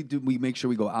 and we make sure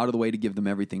we go out of the way to give them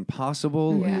everything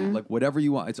possible. Yeah. Like whatever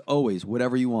you want. It's always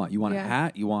whatever you want. You want a Yeah.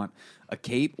 hat, you want a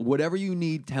cape, whatever you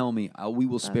need. Tell me. We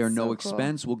will spare That's no so cool.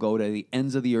 expense. We'll go to the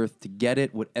ends of the earth to get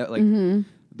it.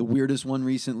 The weirdest one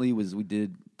recently was we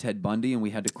did Ted Bundy, and we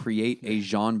had to create a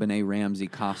Jean-Benet Ramsey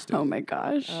costume. Oh my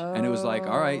gosh. And it was like,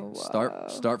 all right,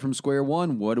 start from square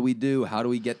one. What do we do? How do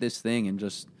we get this thing? And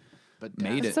just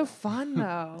made It's it. so fun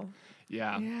though.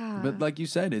 Yeah. Yeah. But like you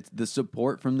said, it's the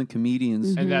support from the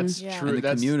comedians And that's Yeah. true. and the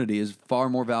That's community is far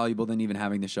more valuable than even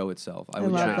having the show itself. I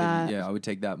would love take, that. Yeah, I would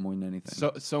take that more than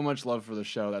anything. so much love for the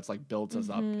show that's like built us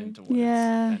up into what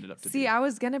Yeah. it's ended up to See, be. I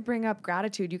was gonna bring up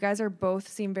gratitude. You guys are both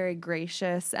seem very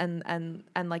gracious and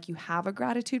like you have a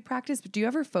gratitude practice, but do you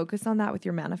ever focus on that with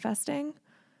your manifesting?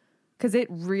 Because it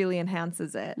really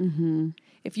enhances it.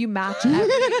 if you match every,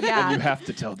 You have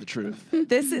to tell the truth.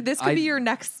 this could be your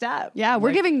next step. Yeah,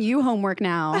 we're giving you homework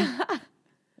now.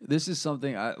 This is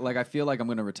something I feel like I'm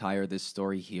going to retire this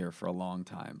story here for a long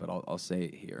time, but I'll say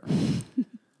it here.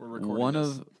 We're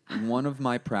recording One of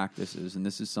my practices, and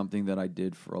this is something that I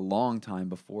did for a long time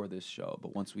before this show,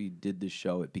 but once we did this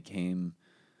show, it became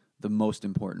the most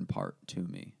important part to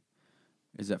me,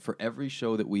 is that for every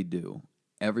show that we do,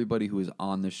 everybody who is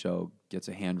on the show gets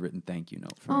a handwritten thank you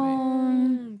note from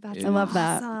me. That's I love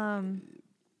that. awesome.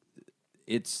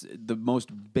 It's the most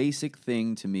basic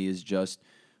thing to me is just,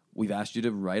 we've asked you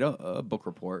to write a book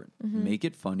report, make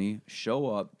it funny, show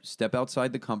up, step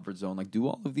outside the comfort zone, like do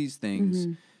all of these things.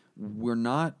 We're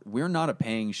not a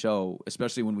paying show,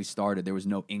 especially when we started. There was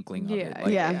no inkling of it.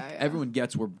 Like, everyone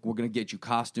gets we're going to get you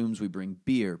costumes. We bring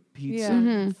beer,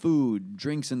 pizza, food,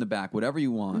 drinks in the back, whatever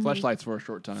you want. Fleshlights for a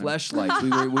short time. Fleshlights.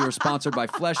 we were sponsored by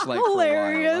Fleshlight for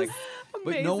a while. Like,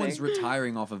 but no one's Amazing.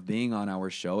 retiring off of being on our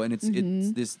show, and it's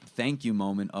this thank you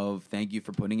moment of thank you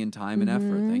for putting in time and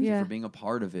effort, thank you for being a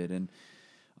part of it,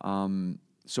 and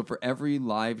so for every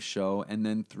live show and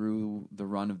then through the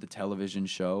run of the television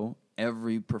show,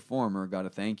 every performer got a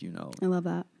thank you note. I love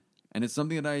that. And it's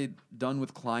something that I had done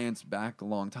with clients back a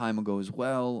long time ago as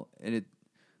well. And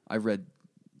I read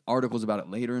articles about it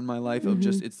later in my life of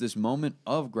just, it's this moment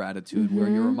of gratitude where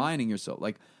you're reminding yourself,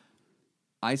 like,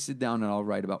 I sit down and I'll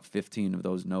write about 15 of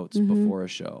those notes before a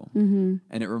show. And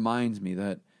it reminds me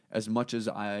that as much as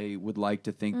I would like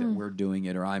to think that we're doing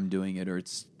it or I'm doing it or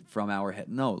it's from our head,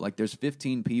 no, like there's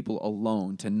 15 people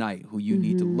alone tonight who you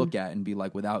need to look at and be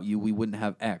like, without you, we wouldn't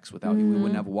have X. Without you, we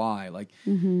wouldn't have Y. Like,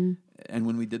 and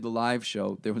when we did the live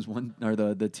show, there was one, or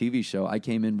the TV show, I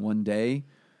came in one day,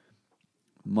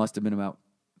 must have been about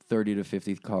 30 to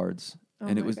 50 cards.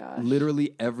 And it was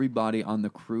literally everybody on the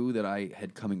crew that I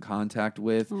had come in contact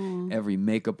with, every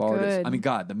makeup artist. Good. I mean,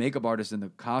 God, the makeup artists and the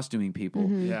costuming people,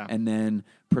 Yeah. and then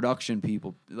production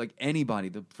people, like anybody,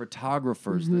 the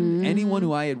photographers, anyone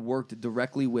who I had worked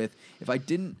directly with. If I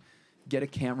didn't get a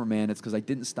cameraman, it's because I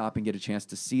didn't stop and get a chance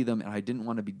to see them, and I didn't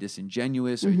want to be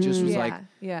disingenuous, or it just was like,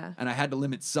 and I had to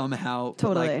limit somehow.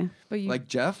 Totally. Like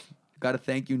Jeff got a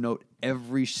thank you note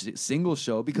every single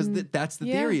show because that's the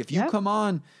theory. If you come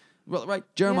on. Well, right,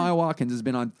 Jeremiah Watkins has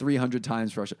been on 300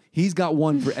 times for our show. He's got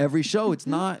one for every show. It's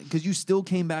not because you still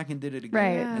came back and did it again.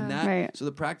 Right. And that, Right. So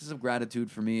the practice of gratitude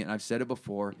for me, and I've said it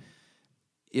before,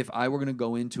 if I were going to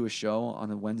go into a show on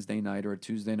a Wednesday night or a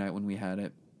Tuesday night when we had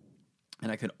it,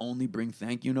 and I could only bring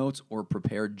thank you notes or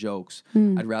prepared jokes,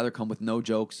 I'd rather come with no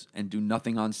jokes and do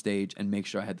nothing on stage and make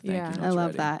sure I had the thank you notes I love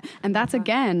ready. that. And that's,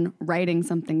 again, writing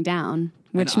something down,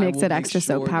 which And I makes will it make extra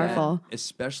so sure that, powerful.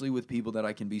 especially with people that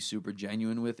I can be super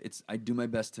genuine with. I do my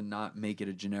best to not make it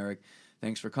a generic,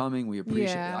 thanks for coming, we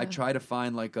appreciate it. I try to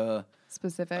find like a...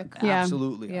 Specific. Yeah.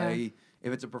 Absolutely. Yeah.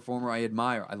 If it's a performer I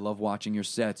admire, I love watching your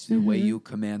sets, the way you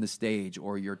command the stage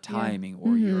or your timing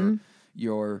or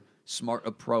your smart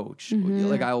approach.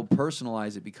 Like I'll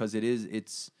personalize it because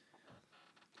it's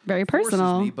Very forces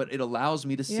personal. me, but it allows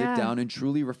me to sit down and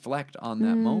truly reflect on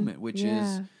that moment, which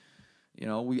is,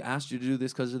 we asked you to do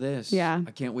this because of this. Yeah.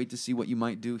 I can't wait to see what you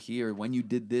might do here. When you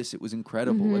did this, it was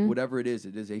incredible. Like whatever it is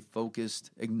a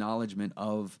focused acknowledgement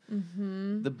of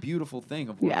the beautiful thing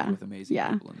of working with amazing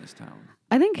people in this town.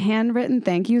 I think handwritten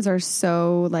thank yous are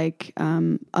so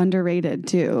underrated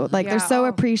too. Like they're so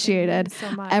appreciated. thank you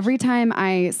so much. Every time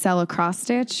I sell a cross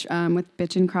stitch with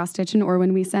Bitchin' Cross Stitching, or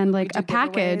when we send like a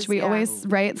package, giveaways, we yeah. always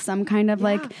write some kind of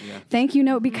thank you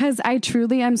note, because I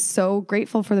truly am so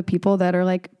grateful for the people that are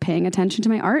like paying attention to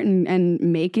my art and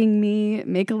making me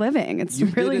make a living. It's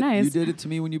really nice. You did it to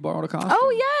me when you borrowed a costume.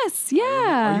 Oh yes,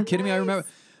 yeah. Are you kidding me? I remember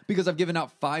because I've given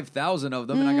out 5,000 of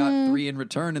them and I got 3 in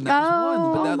return, and that was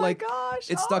one. But that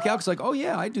it stuck out because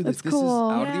I do this. That's This cool.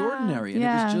 is out of the ordinary, and it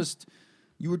was just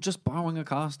you were just borrowing a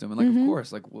costume, and of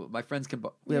course, my friends can.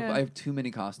 I have too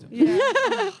many costumes. Yeah.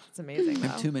 It's amazing. I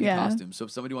have though. too many Yeah. costumes. So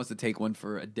if somebody wants to take one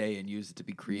for a day and use it to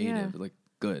be creative,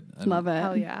 good. Love it.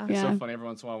 Hell yeah. It's so funny every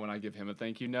once in a while when I give him a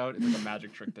thank you note, it's like a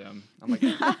magic trick to him. I'm like,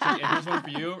 and here's one for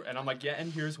you, and I'm like,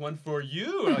 and here's one for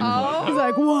you. And He's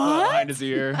like, what? behind his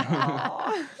ear.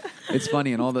 It's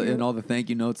funny, and all the thank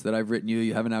you notes that I've written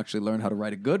you haven't actually learned how to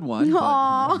write a good one.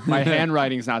 But My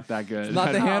handwriting's not that good. It's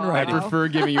not the handwriting. I prefer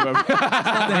giving you a not the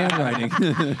handwriting.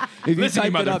 If you listen,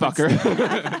 you type it up,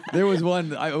 motherfucker. there was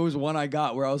one I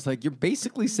got where I was like, "You're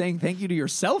basically saying thank you to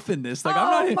yourself in this. Like,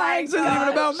 I'm not. This isn't even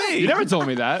about me." You never told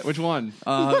me that. Which one?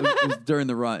 It was during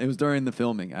the run. It was during the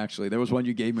filming. Actually, there was one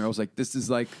you gave me. Where I was like, "This is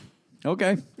like,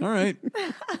 okay, all right."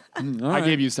 I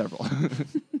gave you several.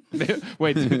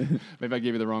 Wait, maybe I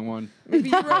gave you the wrong one. Maybe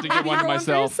you wrote, to give one to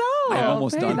myself. I've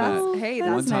almost done that. Hey,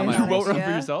 One that's time nice. I You wrote one Yeah.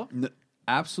 for yourself?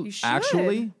 Absolutely. You should.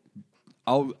 Actually,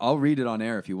 I'll read it on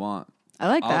air if you want. I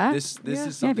like that. This is Yeah,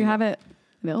 something. if you have it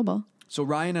available. So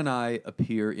Ryan and I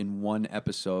appear in one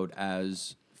episode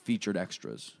as featured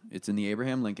extras. It's in the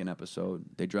Abraham Lincoln episode.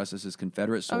 They dress us as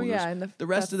Confederate soldiers. yeah, and the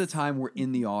rest of the time we're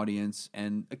in the audience,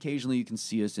 and occasionally you can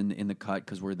see us in the cut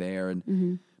because we're there.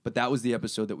 And but that was the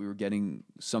episode that we were getting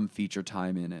some feature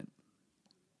time in it.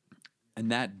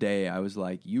 And that day, I was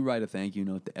like, "You write a thank you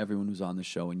note to everyone who's on the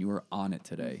show, and you were on it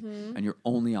today, and you're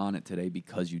only on it today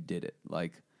because you did it."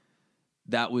 Like.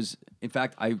 That was, in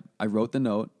fact, I wrote the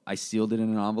note, I sealed it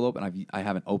in an envelope, and I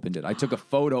haven't opened it. I took a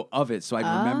photo of it so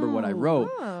I'd remember what I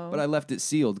wrote, but I left it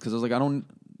sealed because I was like,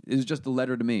 it was just a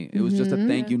letter to me. It was just a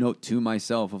thank you note to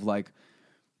myself of like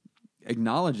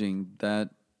acknowledging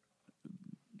that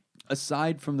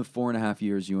aside from the 4.5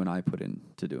 years you and I put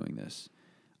into doing this,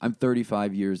 I'm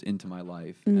 35 years into my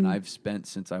life, and I've spent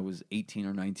since I was 18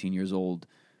 or 19 years old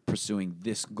pursuing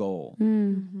this goal.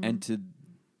 And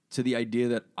to the idea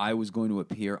that I was going to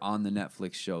appear on the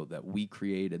Netflix show that we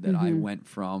created, that I went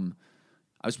from,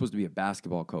 I was supposed to be a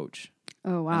basketball coach.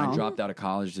 Oh, wow. And I dropped out of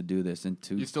college to do this and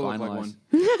to You still finalize. look like one.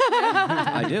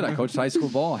 I did. I coached high school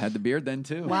ball. Had the beard then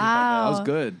too. Wow. I was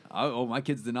good. My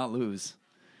kids did not lose.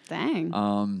 Dang.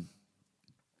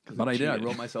 But I did. I cheated.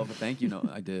 wrote myself a thank you note.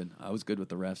 I did. I was good with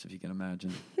the refs, if you can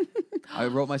imagine. I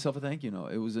wrote myself a thank you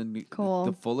note. It was Cool.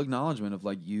 the full acknowledgement of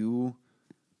like you,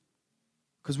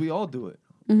 because we all do it.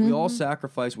 We all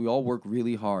sacrifice. We all work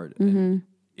really hard. And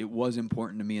it was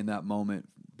important to me in that moment,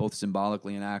 both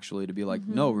symbolically and actually, to be like,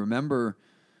 no, remember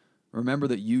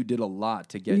that you did a lot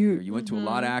to get here. You went to a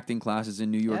lot of acting classes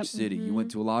in New York City. You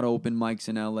went to a lot of open mics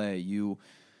in LA. You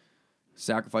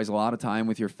sacrificed a lot of time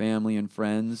with your family and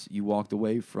friends. You walked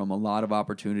away from a lot of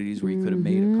opportunities where you could have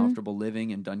made a comfortable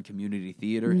living and done community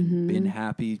theater and been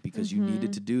happy because you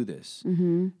needed to do this.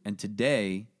 And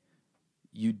today,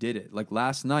 you did it. Like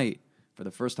last night, for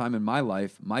the first time in my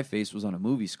life, my face was on a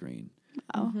movie screen.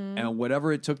 And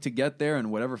whatever it took to get there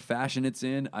and whatever fashion it's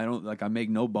in, I make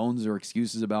no bones or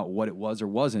excuses about what it was or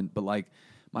wasn't, but like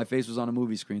my face was on a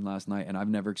movie screen last night and I've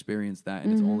never experienced that.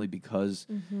 And it's only because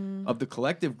of the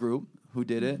collective group who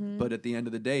did it. But at the end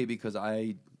of the day, because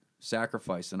I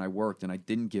sacrificed and I worked and I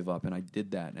didn't give up and I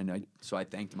did that. And so I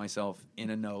thanked myself in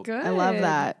a note. Good. I love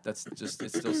that. That's just,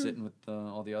 it's still sitting with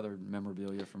all the other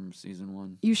memorabilia from season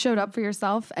 1. You showed up for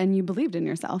yourself and you believed in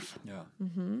yourself. Yeah.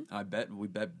 We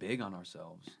bet big on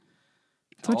ourselves.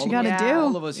 That's what you All got of to us- do.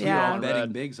 All of us here Yeah. are betting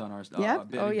Red. big on Yep.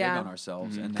 big on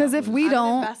ourselves. And Because that if was- we I'm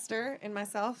don't, an investor in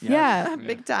myself. Yeah.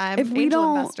 Big time. if we Angel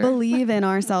don't investor. believe in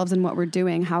ourselves and what we're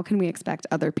doing, how can we expect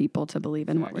other people to believe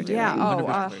in what we're doing? Yeah. Oh,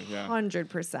 100%, yeah.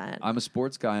 100%. I'm a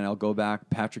sports guy, and I'll go back.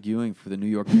 Patrick Ewing for the New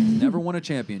York Knicks. Never won a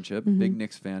championship. Big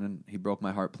Knicks fan, and he broke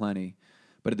my heart plenty.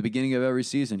 But at the beginning of every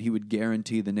season, he would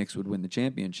guarantee the Knicks would win the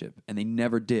championship, and they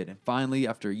never did. And finally,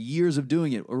 after years of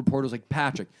doing it, a reporter was like,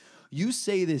 "Patrick, you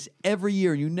say this every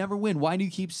year, and you never win. Why do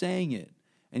you keep saying it?"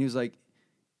 And he was like,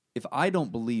 if I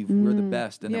don't believe we're the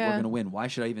best and that we're Yeah. going to win, why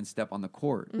should I even step on the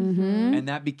court? And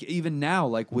that even now,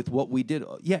 like with what we did,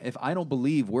 if I don't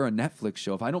believe we're a Netflix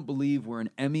show, if I don't believe we're an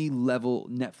Emmy-level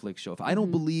Netflix show, if I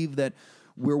don't believe that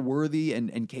we're worthy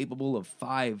and capable of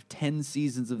 5-10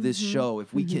 seasons of this show,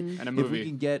 if we can, And a if we movie.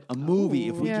 can get a movie,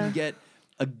 if we Yeah. can get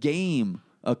a game,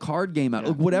 a card game out,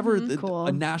 like whatever, Cool.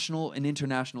 a national and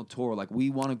international tour, like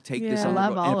we want to take this Yeah. on I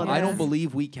the love road. all And if of I don't this.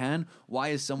 believe we can, why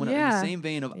is someone in the Yeah. same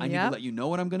vein of I need to Yep. let you know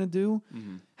what I'm going to do?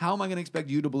 How am I going to expect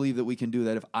you to believe that we can do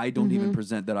that if I don't even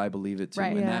present that I believe it to?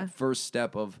 Right. And Yeah. that first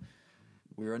step of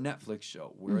we're a Netflix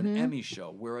show, we're an Emmy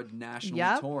show, we're a national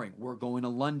Yep. touring, we're going to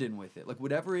London with it. Like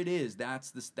whatever it is,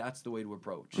 that's the way to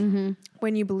approach.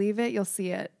 When you believe it, you'll see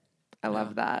it. I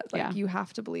love that. Like Yeah. you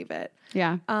have to believe it.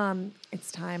 Yeah.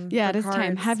 It's time. Yeah, for it is time.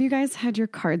 cards. Have you guys had your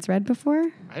cards read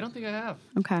before? I don't think I have.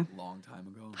 Okay. Long time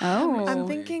ago. Oh. I'm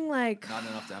thinking like Not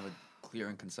enough to have a clear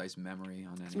and concise memory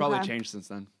on It's anything. probably Okay. changed since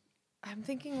then. I'm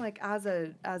thinking like as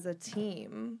a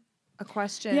team, a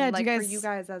question Yeah, do like you for guys you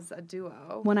guys as a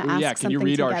duo. Want to Ooh, ask yeah, can something you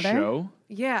read together? our show?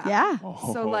 Yeah. Yeah.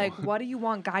 So like what do you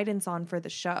want guidance on for the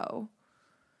show?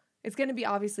 It's going to be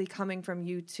obviously coming from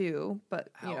you too, but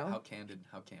you know. How candid?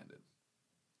 How candid?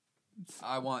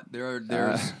 I want there's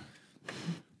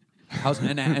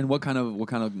and what kind of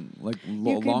like You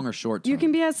can- long or short term? You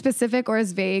can be as specific or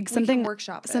as vague. can Something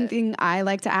workshop it. Something I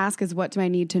like to ask is, what do I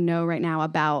need to know right now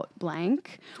about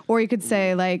blank? Or you could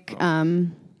say like, I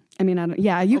mean, I don't.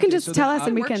 Yeah, you can Okay, just so tell then us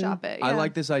and we workshop can. it. I yeah.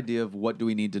 like this idea of what do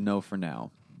we need to know for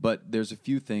now, but there's a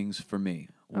few things for me.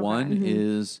 One Mm-hmm.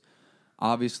 is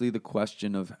obviously the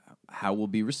question of how we'll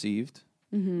be received.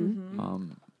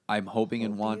 I'm hoping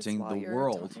and Hold these wanting while the you're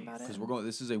world, talking about it. because we're going.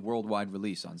 This is a worldwide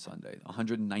release on Sunday.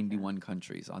 191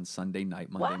 countries on Sunday night,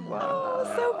 Monday morning. Oh,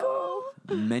 so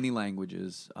cool. Many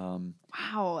languages.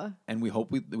 Wow. And we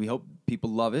hope people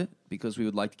love it, because we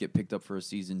would like to get picked up for a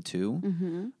season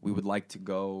 2. We would like to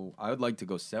go. I would like to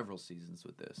go several seasons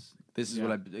with this. This is Yeah.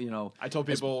 what I I told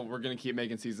people we're gonna keep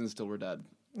making seasons till we're dead.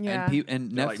 Yeah.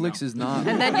 And They're like, Netflix no. is not.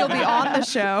 And then you'll be on the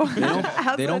show.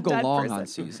 they don't go long person. on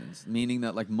seasons, meaning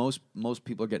that like most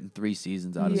people are getting 3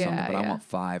 seasons out of Yeah, something, but I yeah. want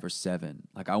 5 or 7.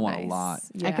 Like I want a lot.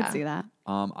 Nice. I could Yeah. see that.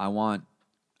 I want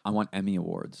Emmy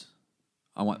awards.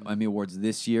 I want Emmy awards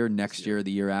this year, next year,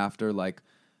 the year after. Like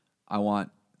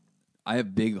I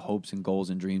have big hopes and goals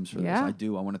and dreams for this. Yeah. I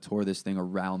do. I want to tour this thing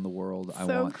around the world. I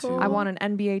So want cool. to. I want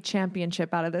an NBA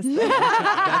championship out of this thing.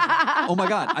 Oh my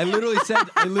God! I literally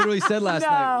said last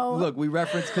night. Look, we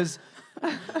referenced because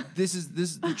this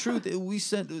is the truth. We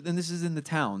sent, and this is in the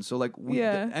town. So like,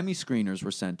 Yeah. the Emmy screeners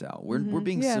were sent out. We're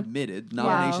being Yeah. submitted.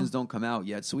 Nominations don't come out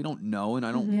yet, so we don't know. And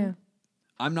I don't. Yeah.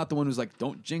 I'm not the one who's like,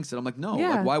 don't jinx it. I'm like, no.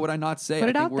 Yeah. Like, why would I not say? Put I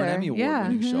it think out we're there. an Emmy award Yeah.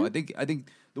 winning show. I think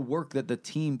the work that the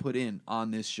team put in on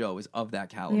this show is of that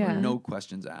caliber. Yeah. No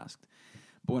questions asked.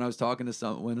 But when I was talking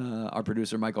to our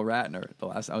producer Michael Ratner,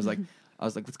 I was like,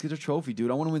 let's get a trophy, dude.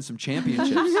 I want to win some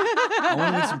championships. I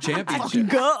want to win some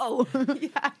championships. Go.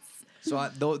 Yes. So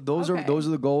those Okay. are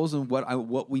the goals, and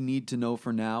what we need to know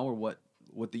for now, or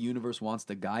what the universe wants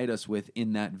to guide us with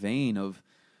in that vein of.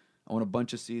 I want a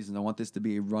bunch of seasons. I want this to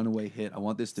be a runaway hit. I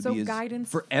want this to So be guidance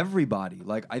for everybody.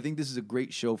 Like, I think this is a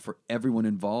great show for everyone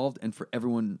involved and for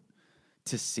everyone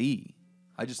to see.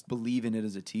 I just believe in it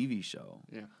as a TV show.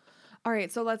 Yeah. All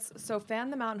right, so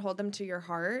fan them out and hold them to your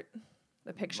heart.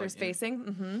 The picture's Like in-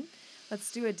 facing.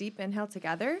 Let's do a deep inhale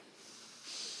together.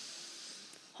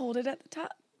 Hold it at the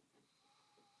top.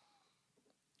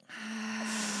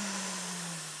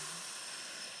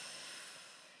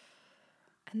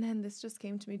 And then this just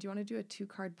came to me. Do you want to do a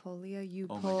 2-card pull, Leah? You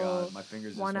Oh my pull God, my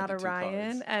fingers just one went out to of 2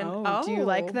 Ryan. cards. And Do you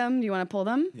like them? Do you want to pull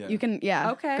them? Yeah. You can.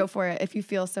 Yeah. Okay. Go for it if you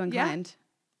feel so Yeah. inclined.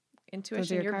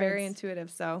 Intuition. your You're very cards. intuitive,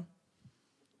 so.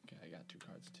 Okay, I got 2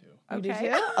 cards too. You do Okay.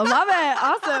 too? I love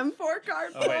it. Awesome.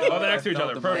 4-card pull. Oh wait, oh, they're next to each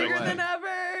felt other. them right Perfect. away. Than ever.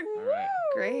 All right.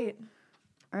 Great.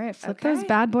 All right, flip Okay. those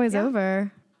bad boys Yeah.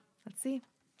 over. Let's see.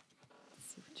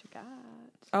 Let's see what you got.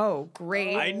 Oh,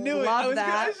 great. I knew it. Love I was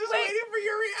that. just waiting for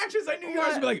your reactions. I knew you guys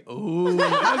What? would be like, ooh. I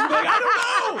was like,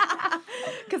 I don't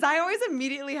know. Because I always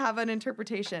immediately have an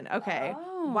interpretation. Okay.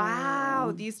 Oh.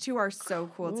 Wow. These two are so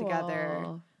cool together.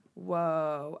 Cool.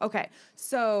 Whoa. Okay.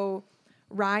 So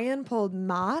Ryan pulled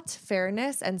Mott,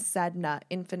 Fairness, and Sedna,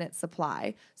 Infinite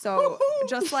Supply. So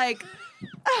just like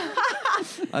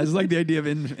I just like the idea of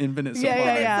infinite supply.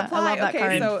 Yeah. I love that okay,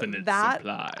 card. so Infinite that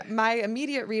supply. my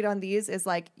immediate read on these is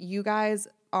like you guys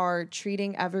are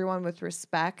treating everyone with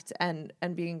respect and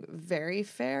being very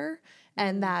fair,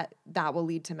 and that will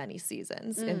lead to many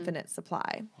seasons. Infinite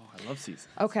supply. Oh, I love seasons.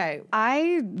 Okay.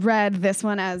 I read this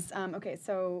one as okay.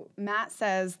 So Matt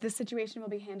says this situation will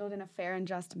be handled in a fair and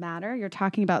just manner. You're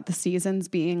talking about the seasons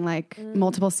being like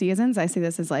multiple seasons. I see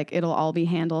this as like it'll all be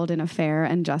handled in a fair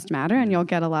and just manner, and you'll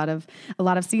get a lot of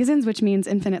seasons, which means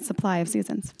infinite supply of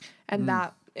seasons. And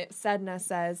that Sedna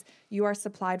says you are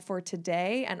supplied for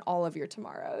today and all of your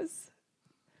tomorrows.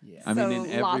 Yeah. I mean, in So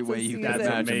every lots way of you can seasons. That's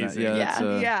imagine amazing. that. Yeah,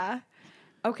 that's, Yeah.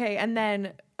 Okay, and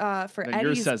then for Then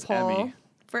yours Eddie's says poll, Emmy.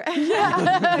 for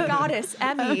the goddess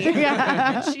Emmy,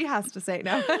 she has to say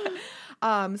no.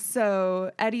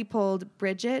 So Eddie pulled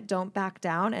Bridget, Don't Back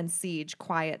Down, and Siege,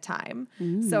 Quiet Time.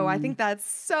 So I think that's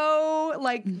so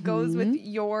like goes with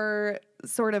your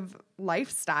sort of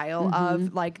lifestyle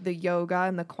of like the yoga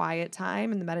and the quiet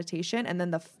time and the meditation, and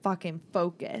then the fucking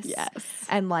focus. Yes.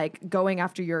 And like going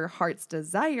after your heart's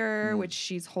desire, which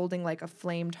she's holding like a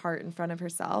flamed heart in front of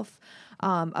herself,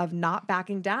 of not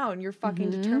backing down, your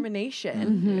fucking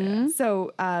determination.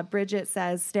 So Bridget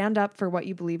says, stand up for what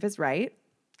you believe is right.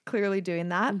 Clearly doing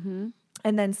that.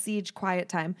 And then Siege, quiet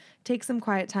time. Take some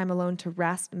quiet time alone to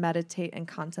rest, meditate, and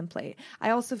contemplate.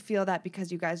 I also feel that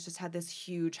because you guys just had this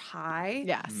huge high,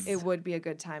 Yes. it would be a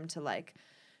good time to like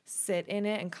sit in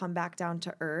it and come back down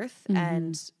to earth.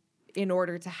 And in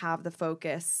order to have the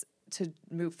focus to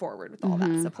move forward with all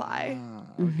that supply.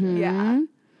 Yeah.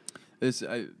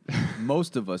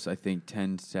 Most of us, I think,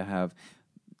 tend to have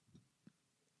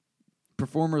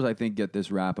performers. I think get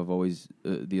this rap of always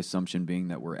the assumption being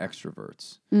that we're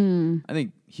extroverts. I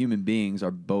think human beings are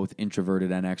both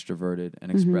introverted and extroverted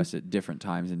and express it different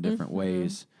times in different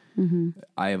ways.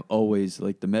 I have always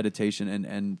like the meditation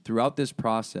and throughout this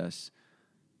process,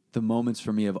 the moments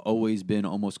for me have always been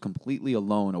almost completely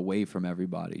alone, away from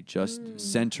everybody, just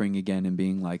centering again and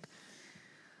being like,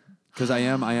 Because I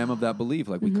am of that belief.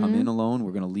 Like we come in alone,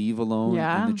 we're gonna leave alone.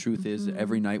 Yeah. And the truth is,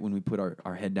 every night when we put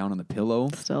our head down on the pillow,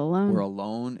 Still alone. we're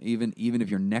alone. Even if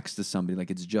you're next to somebody, like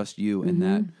it's just you, and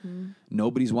that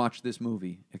nobody's watched this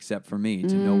movie except for me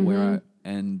to know where.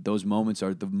 And those moments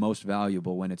are the most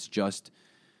valuable when it's just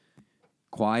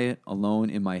quiet, alone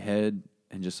in my head,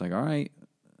 and just like, all right,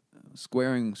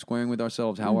 squaring with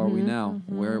ourselves. How are we now?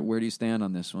 Where do you stand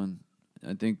on this one?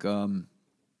 I think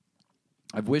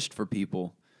I've wished for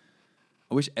people.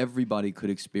 I wish everybody could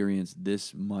experience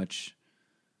this much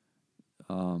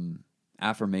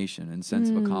affirmation and sense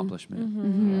of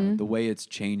accomplishment. The way it's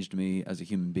changed me as a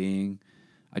human being.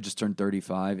 I just turned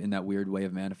 35 in that weird way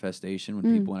of manifestation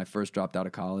when I first dropped out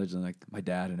of college, and like my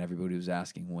dad and everybody was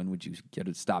asking, when would you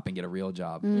stop and get a real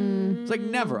job? It's like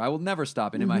never. I will never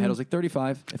stop. And in my head, I was like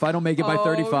 35. If I don't make it by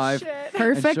 35,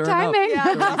 Perfect sure timing.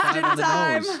 Enough, 35 on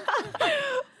the nose.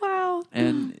 Wow.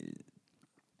 And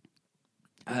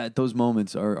those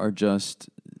moments are just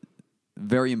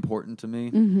very important to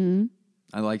me.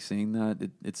 I like seeing that.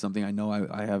 It's something I know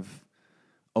I have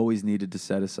always needed to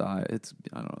set aside. It's,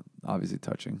 I don't know, obviously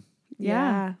touching.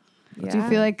 Yeah.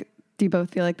 Do you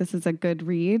both feel like this is a good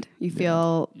read? You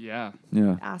feel Yeah.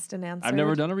 Yeah. Asked and answered. I've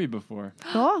never done a read before.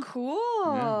 cool. Cool.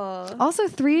 Also,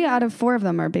 3 out of 4 of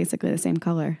them are basically the same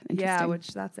color. Yeah, Interesting. which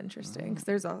that's interesting because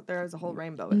there's a whole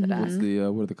rainbow in the What's deck. the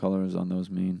what do the colors on those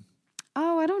mean?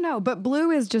 Oh, I don't know. But blue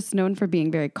is just known for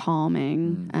being very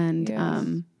calming. And Yes.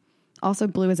 also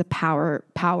blue is a power.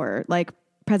 Like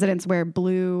presidents wear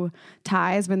blue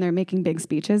ties when they're making big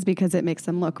speeches because it makes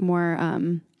them look more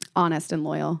honest and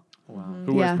loyal. Wow.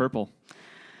 Who wears Yeah. purple?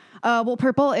 Well,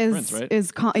 purple Prince, right?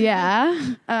 is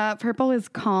purple is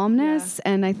calmness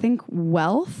and I think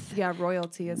wealth, Yeah,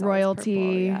 royalty is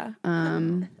royalty, always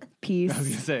purple, yeah. peace. I was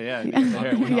gonna say, yeah.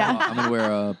 Yeah. I'm gonna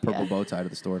wear a purple bow tie to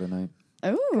the store tonight.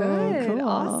 Oh, Good. cool.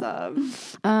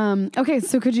 Awesome. Okay,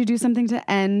 so could you do something to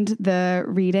end the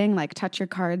reading? Like touch your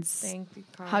cards, Thank you.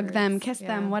 hug them, cards. kiss Yeah.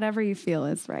 them, whatever you feel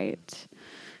is right.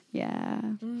 Yeah.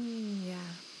 Yeah.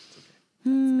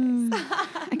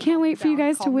 I can't wait for you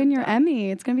Down, calm calm win it your down.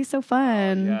 Emmy. It's going to be so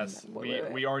fun. Yes.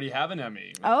 We already have an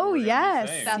Emmy. Oh, That's what yes. we're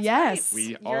saying. That's yes. right.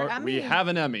 We Your we Emmy. have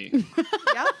an Emmy.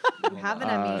 Yep. You have an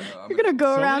Emmy. You're going to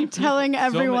go So around many people- telling so many-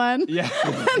 everyone. Yeah.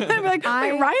 And they'll be like,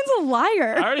 I- wait, Ryan's a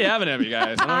liar. I already have an Emmy,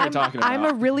 guys. I know what you're talking about. I'm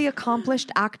a really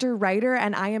accomplished actor, writer,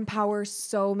 and I empower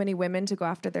so many women to go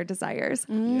after their desires.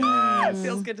 Yes.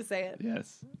 Feels good to say it.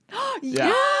 Yes.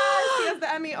 Yes, he has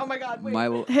the Emmy. Oh my God.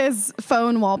 Wait. His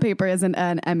phone wallpaper is an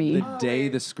Emmy. The day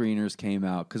the screeners came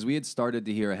out, because we had started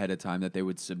to hear ahead of time that they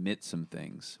would submit some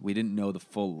things. We didn't know the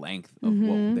full length of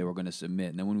what they were going to submit.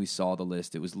 And then when we saw the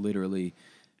list, it was literally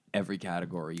every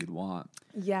category you'd want.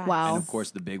 Yeah. Wow. And of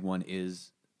course, the big one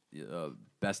is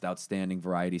Best Outstanding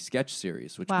Variety Sketch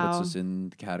Series, which Wow. puts us in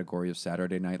the category of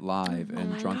Saturday Night Live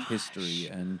and Drunk History.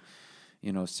 And,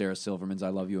 you know, Sarah Silverman's I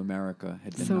Love You, America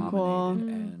had been So nominated. cool.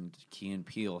 And Key and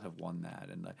Peele have won that.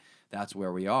 And that's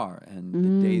where we are. And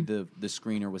the day the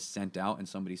screener was sent out and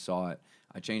somebody saw it,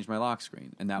 I changed my lock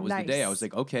screen. And that was the day I Nice. was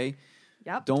like, okay,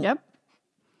 Yep.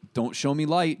 don't show me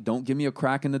light. Don't give me a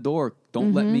crack in the door.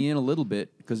 Don't let me in a little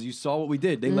bit, because you saw what we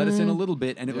did. They let us in a little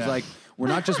bit, and it was like, we're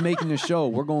not just making a show.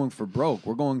 We're going for broke.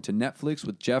 We're going to Netflix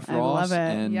with Jeff I Ross love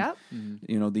it. and Yep.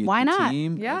 you know the, Why the not?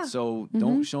 team. Yeah. And so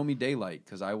don't show me daylight,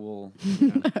 because I will.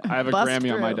 I have a Bust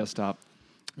Grammy on my through. desktop.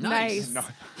 Nice. No.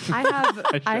 I have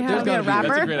There's gotta be That's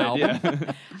rapper? a great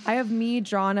idea. I have me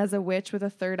drawn as a witch with a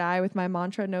third eye with my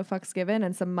mantra "No fucks given"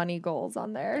 and some money goals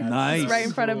on there. Nice. It's right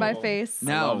in front of my Cool. face.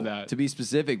 Now, love that. to be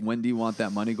specific, when do you want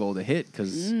that money goal to hit?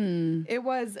 Because It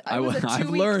was. It was a 2-week I've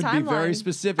learned timeline. be very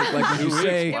specific. Like when you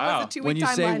say, It was a 2-week when you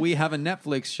say timeline. we have a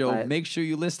Netflix show, But- make sure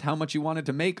you list how much you wanted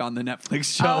to make on the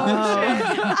Netflix show.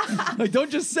 Oh, Like,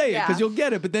 don't just say it, Yeah. because you'll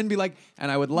get it, but then be like,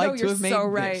 and I would like to you're have made so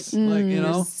this. right. Like, you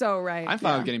know, So right. I'm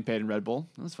fine with getting paid in Red Bull.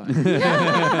 That's fine.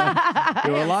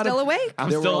 there were a lot Still of awake. I'm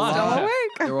there still were a on. lot- Still awake.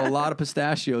 There were a lot of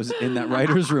pistachios in that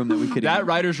writer's room that we could That eat.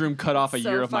 writer's room cut off a So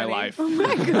year of my funny. life.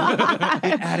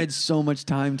 It added so much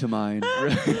time to mine.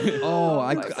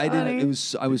 I didn't. It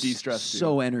was. I was De-stressed you.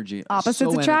 so energy. Opposites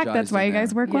so attract. energized That's why in you guys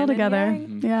there. work well Yin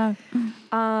and together. yang.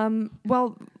 Yeah.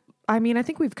 Well, I mean, I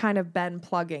think we've kind of been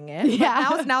plugging it. Yeah.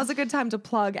 But now's a good time to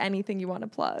plug anything you want to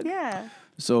plug. Yeah.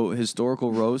 So,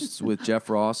 Historical Roasts with Jeff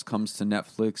Ross comes to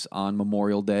Netflix on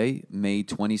Memorial Day, May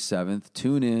 27th.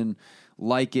 Tune in,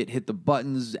 like it, hit the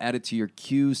buttons, add it to your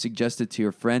queue, suggest it to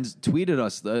your friends, tweet at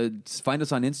us, find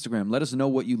us on Instagram. Let us know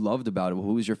what you loved about it.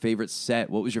 Who was your favorite set?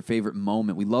 What was your favorite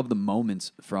moment? We love the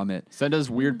moments from it. Send us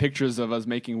weird pictures of us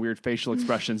making weird facial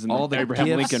expressions in All the the Abraham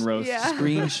gifs, Lincoln roast.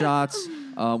 screenshots.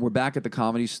 We're back at the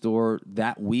Comedy Store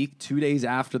that week, 2 days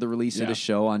after the release of the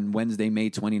show on Wednesday,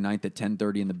 May 29th at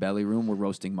 10:30 in the Belly Room. We're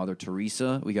roasting Mother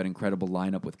Teresa. We got an incredible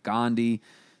lineup with Gandhi,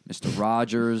 Mr.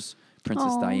 Rogers,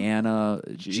 Princess Diana,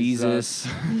 Jesus,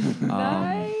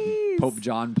 Pope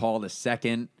John Paul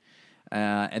II.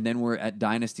 And then we're at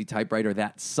Dynasty Typewriter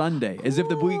that Sunday, as if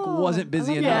the week wasn't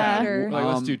busy enough. Like,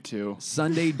 let's do 2.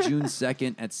 Sunday, June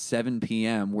 2nd at 7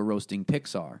 p.m., we're roasting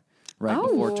Pixar right Oh,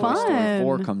 before Toy Story fun.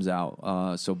 4 comes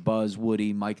out. So Buzz,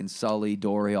 Woody, Mike and Sully,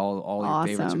 Dory, all your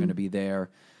favorites are Awesome. going to be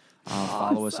there.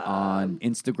 Follow us on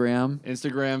Instagram.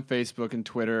 Instagram, Facebook, and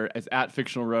Twitter. It's at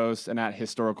Fictional Roast and at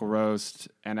Historical Roast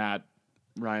and at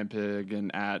Ryan Pig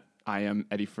and at I am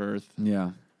Eddie Firth.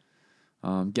 Yeah.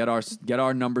 Get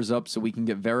our numbers up so we can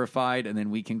get verified, and then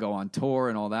we can go on tour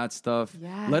and all that stuff.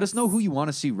 Let us know who you want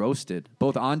to see roasted,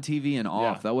 both on TV and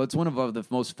off. That's one of the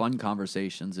most fun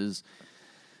conversations. Is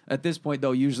at this point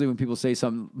though, usually when people say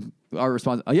something, our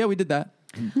response, "Oh yeah, we did that."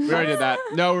 We already did that.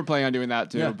 No, we're planning on doing that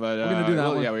too. Yeah, but we're gonna do that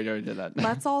one. Yeah, we already did that.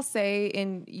 Let's all say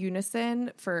in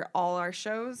unison for all our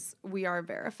shows, we are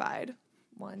verified.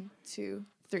 1, 2,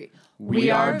 3.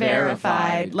 We are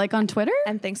verified. Like on Twitter?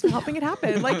 And thanks for helping it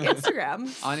happen. Like Instagram.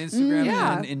 On Instagram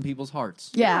Yeah. and in people's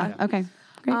hearts. Yeah. Okay.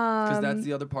 Great. Because that's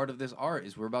the other part of this art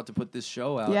is we're about to put this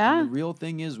show out. Yeah. And the real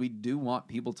thing is we do want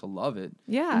people to love it.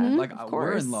 Yeah. Like of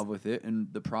we're course. in love with it, and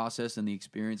the process and the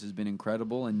experience has been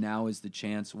incredible. And now is the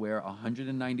chance where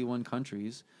 191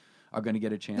 countries are going to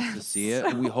get a chance to see it.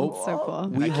 And we hope so cool.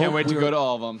 we I can't wait to go to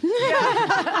all of them.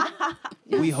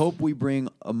 We hope we bring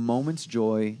a moment's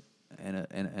joy and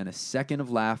a second of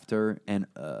laughter and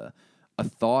a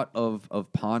thought of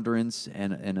ponderance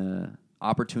and a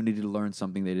opportunity to learn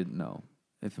something they didn't know.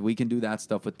 If we can do that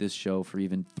stuff with this show for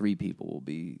even 3 people, we'll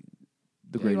be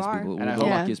the greatest are. people. And We'll I be the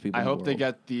hope- luckiest people. I in the hope they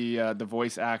world. get the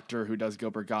voice actor who does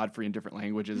Gilbert Godfrey in different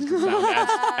languages to sound as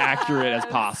accurate as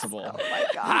possible.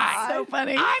 So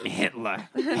funny. I'm Hitler.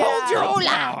 Hold your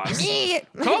applause. Yeah.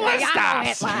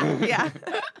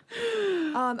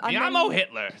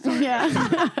 Hitler. Sorry.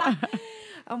 Yeah.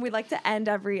 We'd like to end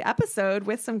every episode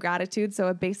with some gratitude. So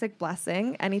a basic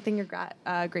blessing. Anything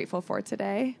you're grateful for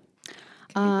today?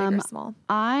 Can be big or small.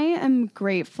 I am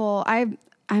grateful. I've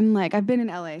been in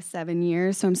LA 7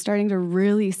 years, so I'm starting to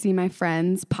really see my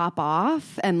friends pop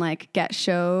off and like get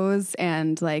shows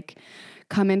and like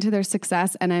come into their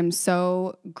success. And I'm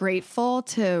so grateful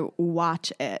to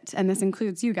watch it. And this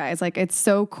includes you guys. Like, it's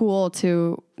so cool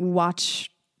to watch,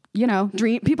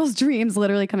 people's dreams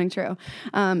literally coming true.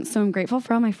 So I'm grateful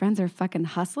for all my friends who are fucking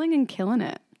hustling and killing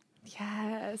it.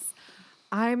 Yes.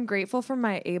 I'm grateful for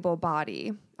my able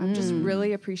body. I'm just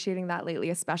really appreciating that lately,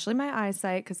 especially my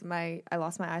eyesight, because I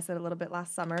lost my eyesight a little bit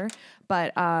last summer.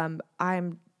 But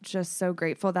I'm just so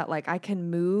grateful that like I can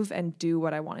move and do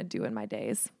what I want to do in my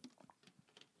days.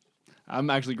 I'm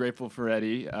actually grateful for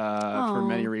Eddie for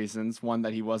many reasons. One,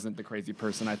 that he wasn't the crazy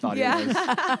person I thought Yeah. he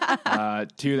was.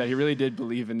 2, that he really did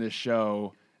believe in this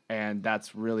show, and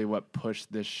that's really what pushed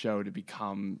this show to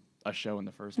become a show in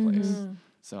the first place.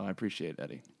 So I appreciate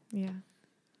Eddie. Yeah.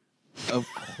 Of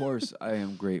course, I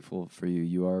am grateful for you.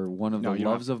 You are one of No, the you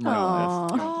don't loves of my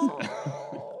life.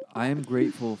 Oh. I am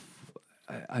grateful.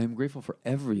 I am grateful for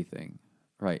everything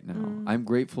right now. I'm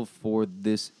grateful for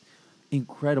this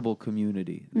incredible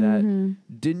community that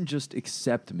didn't just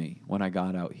accept me when I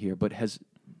got out here, but has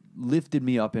lifted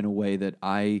me up in a way that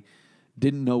I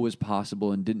didn't know was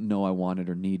possible and didn't know I wanted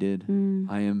or needed.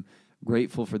 I am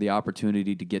grateful for the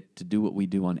opportunity to get to do what we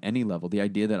do on any level. The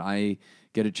idea that I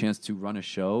get a chance to run a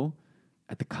show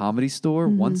at the Comedy Store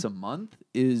once a month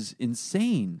is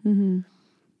insane.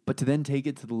 But to then take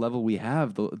it to the level we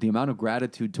have, the amount of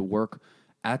gratitude to work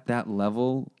at that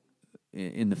level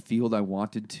in the field I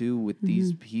wanted to with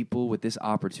these people, with this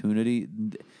opportunity,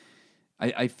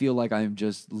 I feel like I'm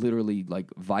just literally like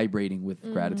vibrating with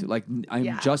gratitude. Like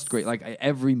I'm just great. Like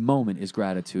every moment is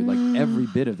gratitude. Like every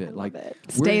bit of it. Like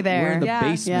Stay we're there. in the Yeah.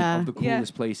 basement Yeah. of the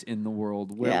coolest place in the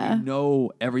world where Yeah. we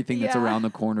know everything that's Yeah. around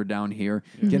the corner down here.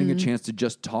 Getting a chance to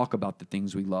just talk about the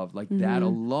things we love. Like that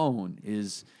alone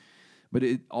is, but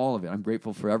all of it. I'm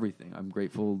grateful for everything. I'm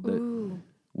grateful that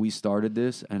we started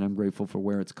this, and I'm grateful for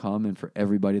where it's come and for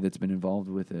everybody that's been involved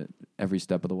with it every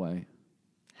step of the way.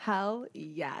 Hell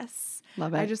yes.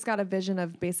 Love it. I just got a vision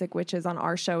of Basic Witches on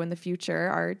our show in the future,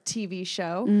 our TV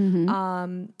show,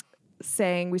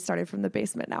 saying we started from the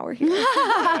basement, now we're here.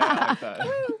 I like that.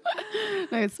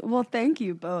 Nice. Well, thank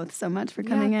you both so much for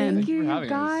coming in. Thank you, for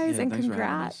having us. guys, Yeah, and thanks for having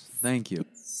congrats. us. Thank you.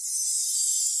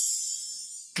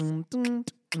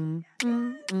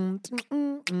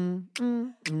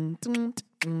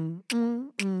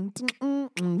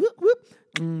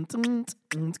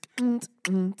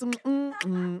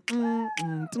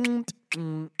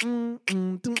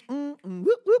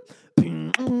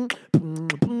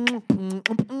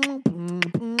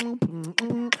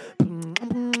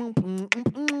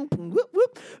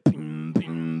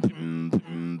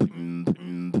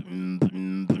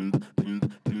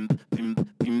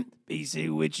 Basic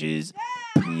witches.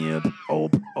 Yep.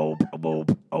 Op. Op.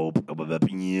 Op. Op.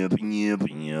 Yep. Yep.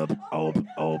 Yep. Op.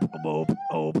 Op. Op.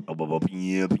 Op. Op.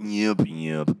 Yep. Yep.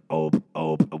 Yep. Op.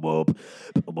 Op. Op.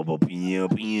 Op.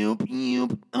 Yep. Yep.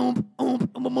 Yep. Op. Op.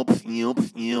 Op. Yep.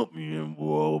 Yep.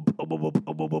 Op. Op. Op.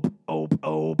 Op.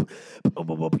 Op. Op.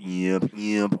 Op. Yep.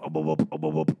 Yep. Op. Op. Op.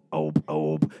 Op.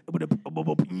 Op.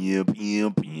 Op. Yep.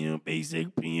 Yep. Yep. Basic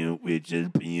witches.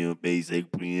 Basic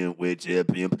witches.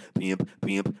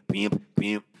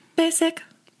 Basic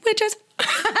witches.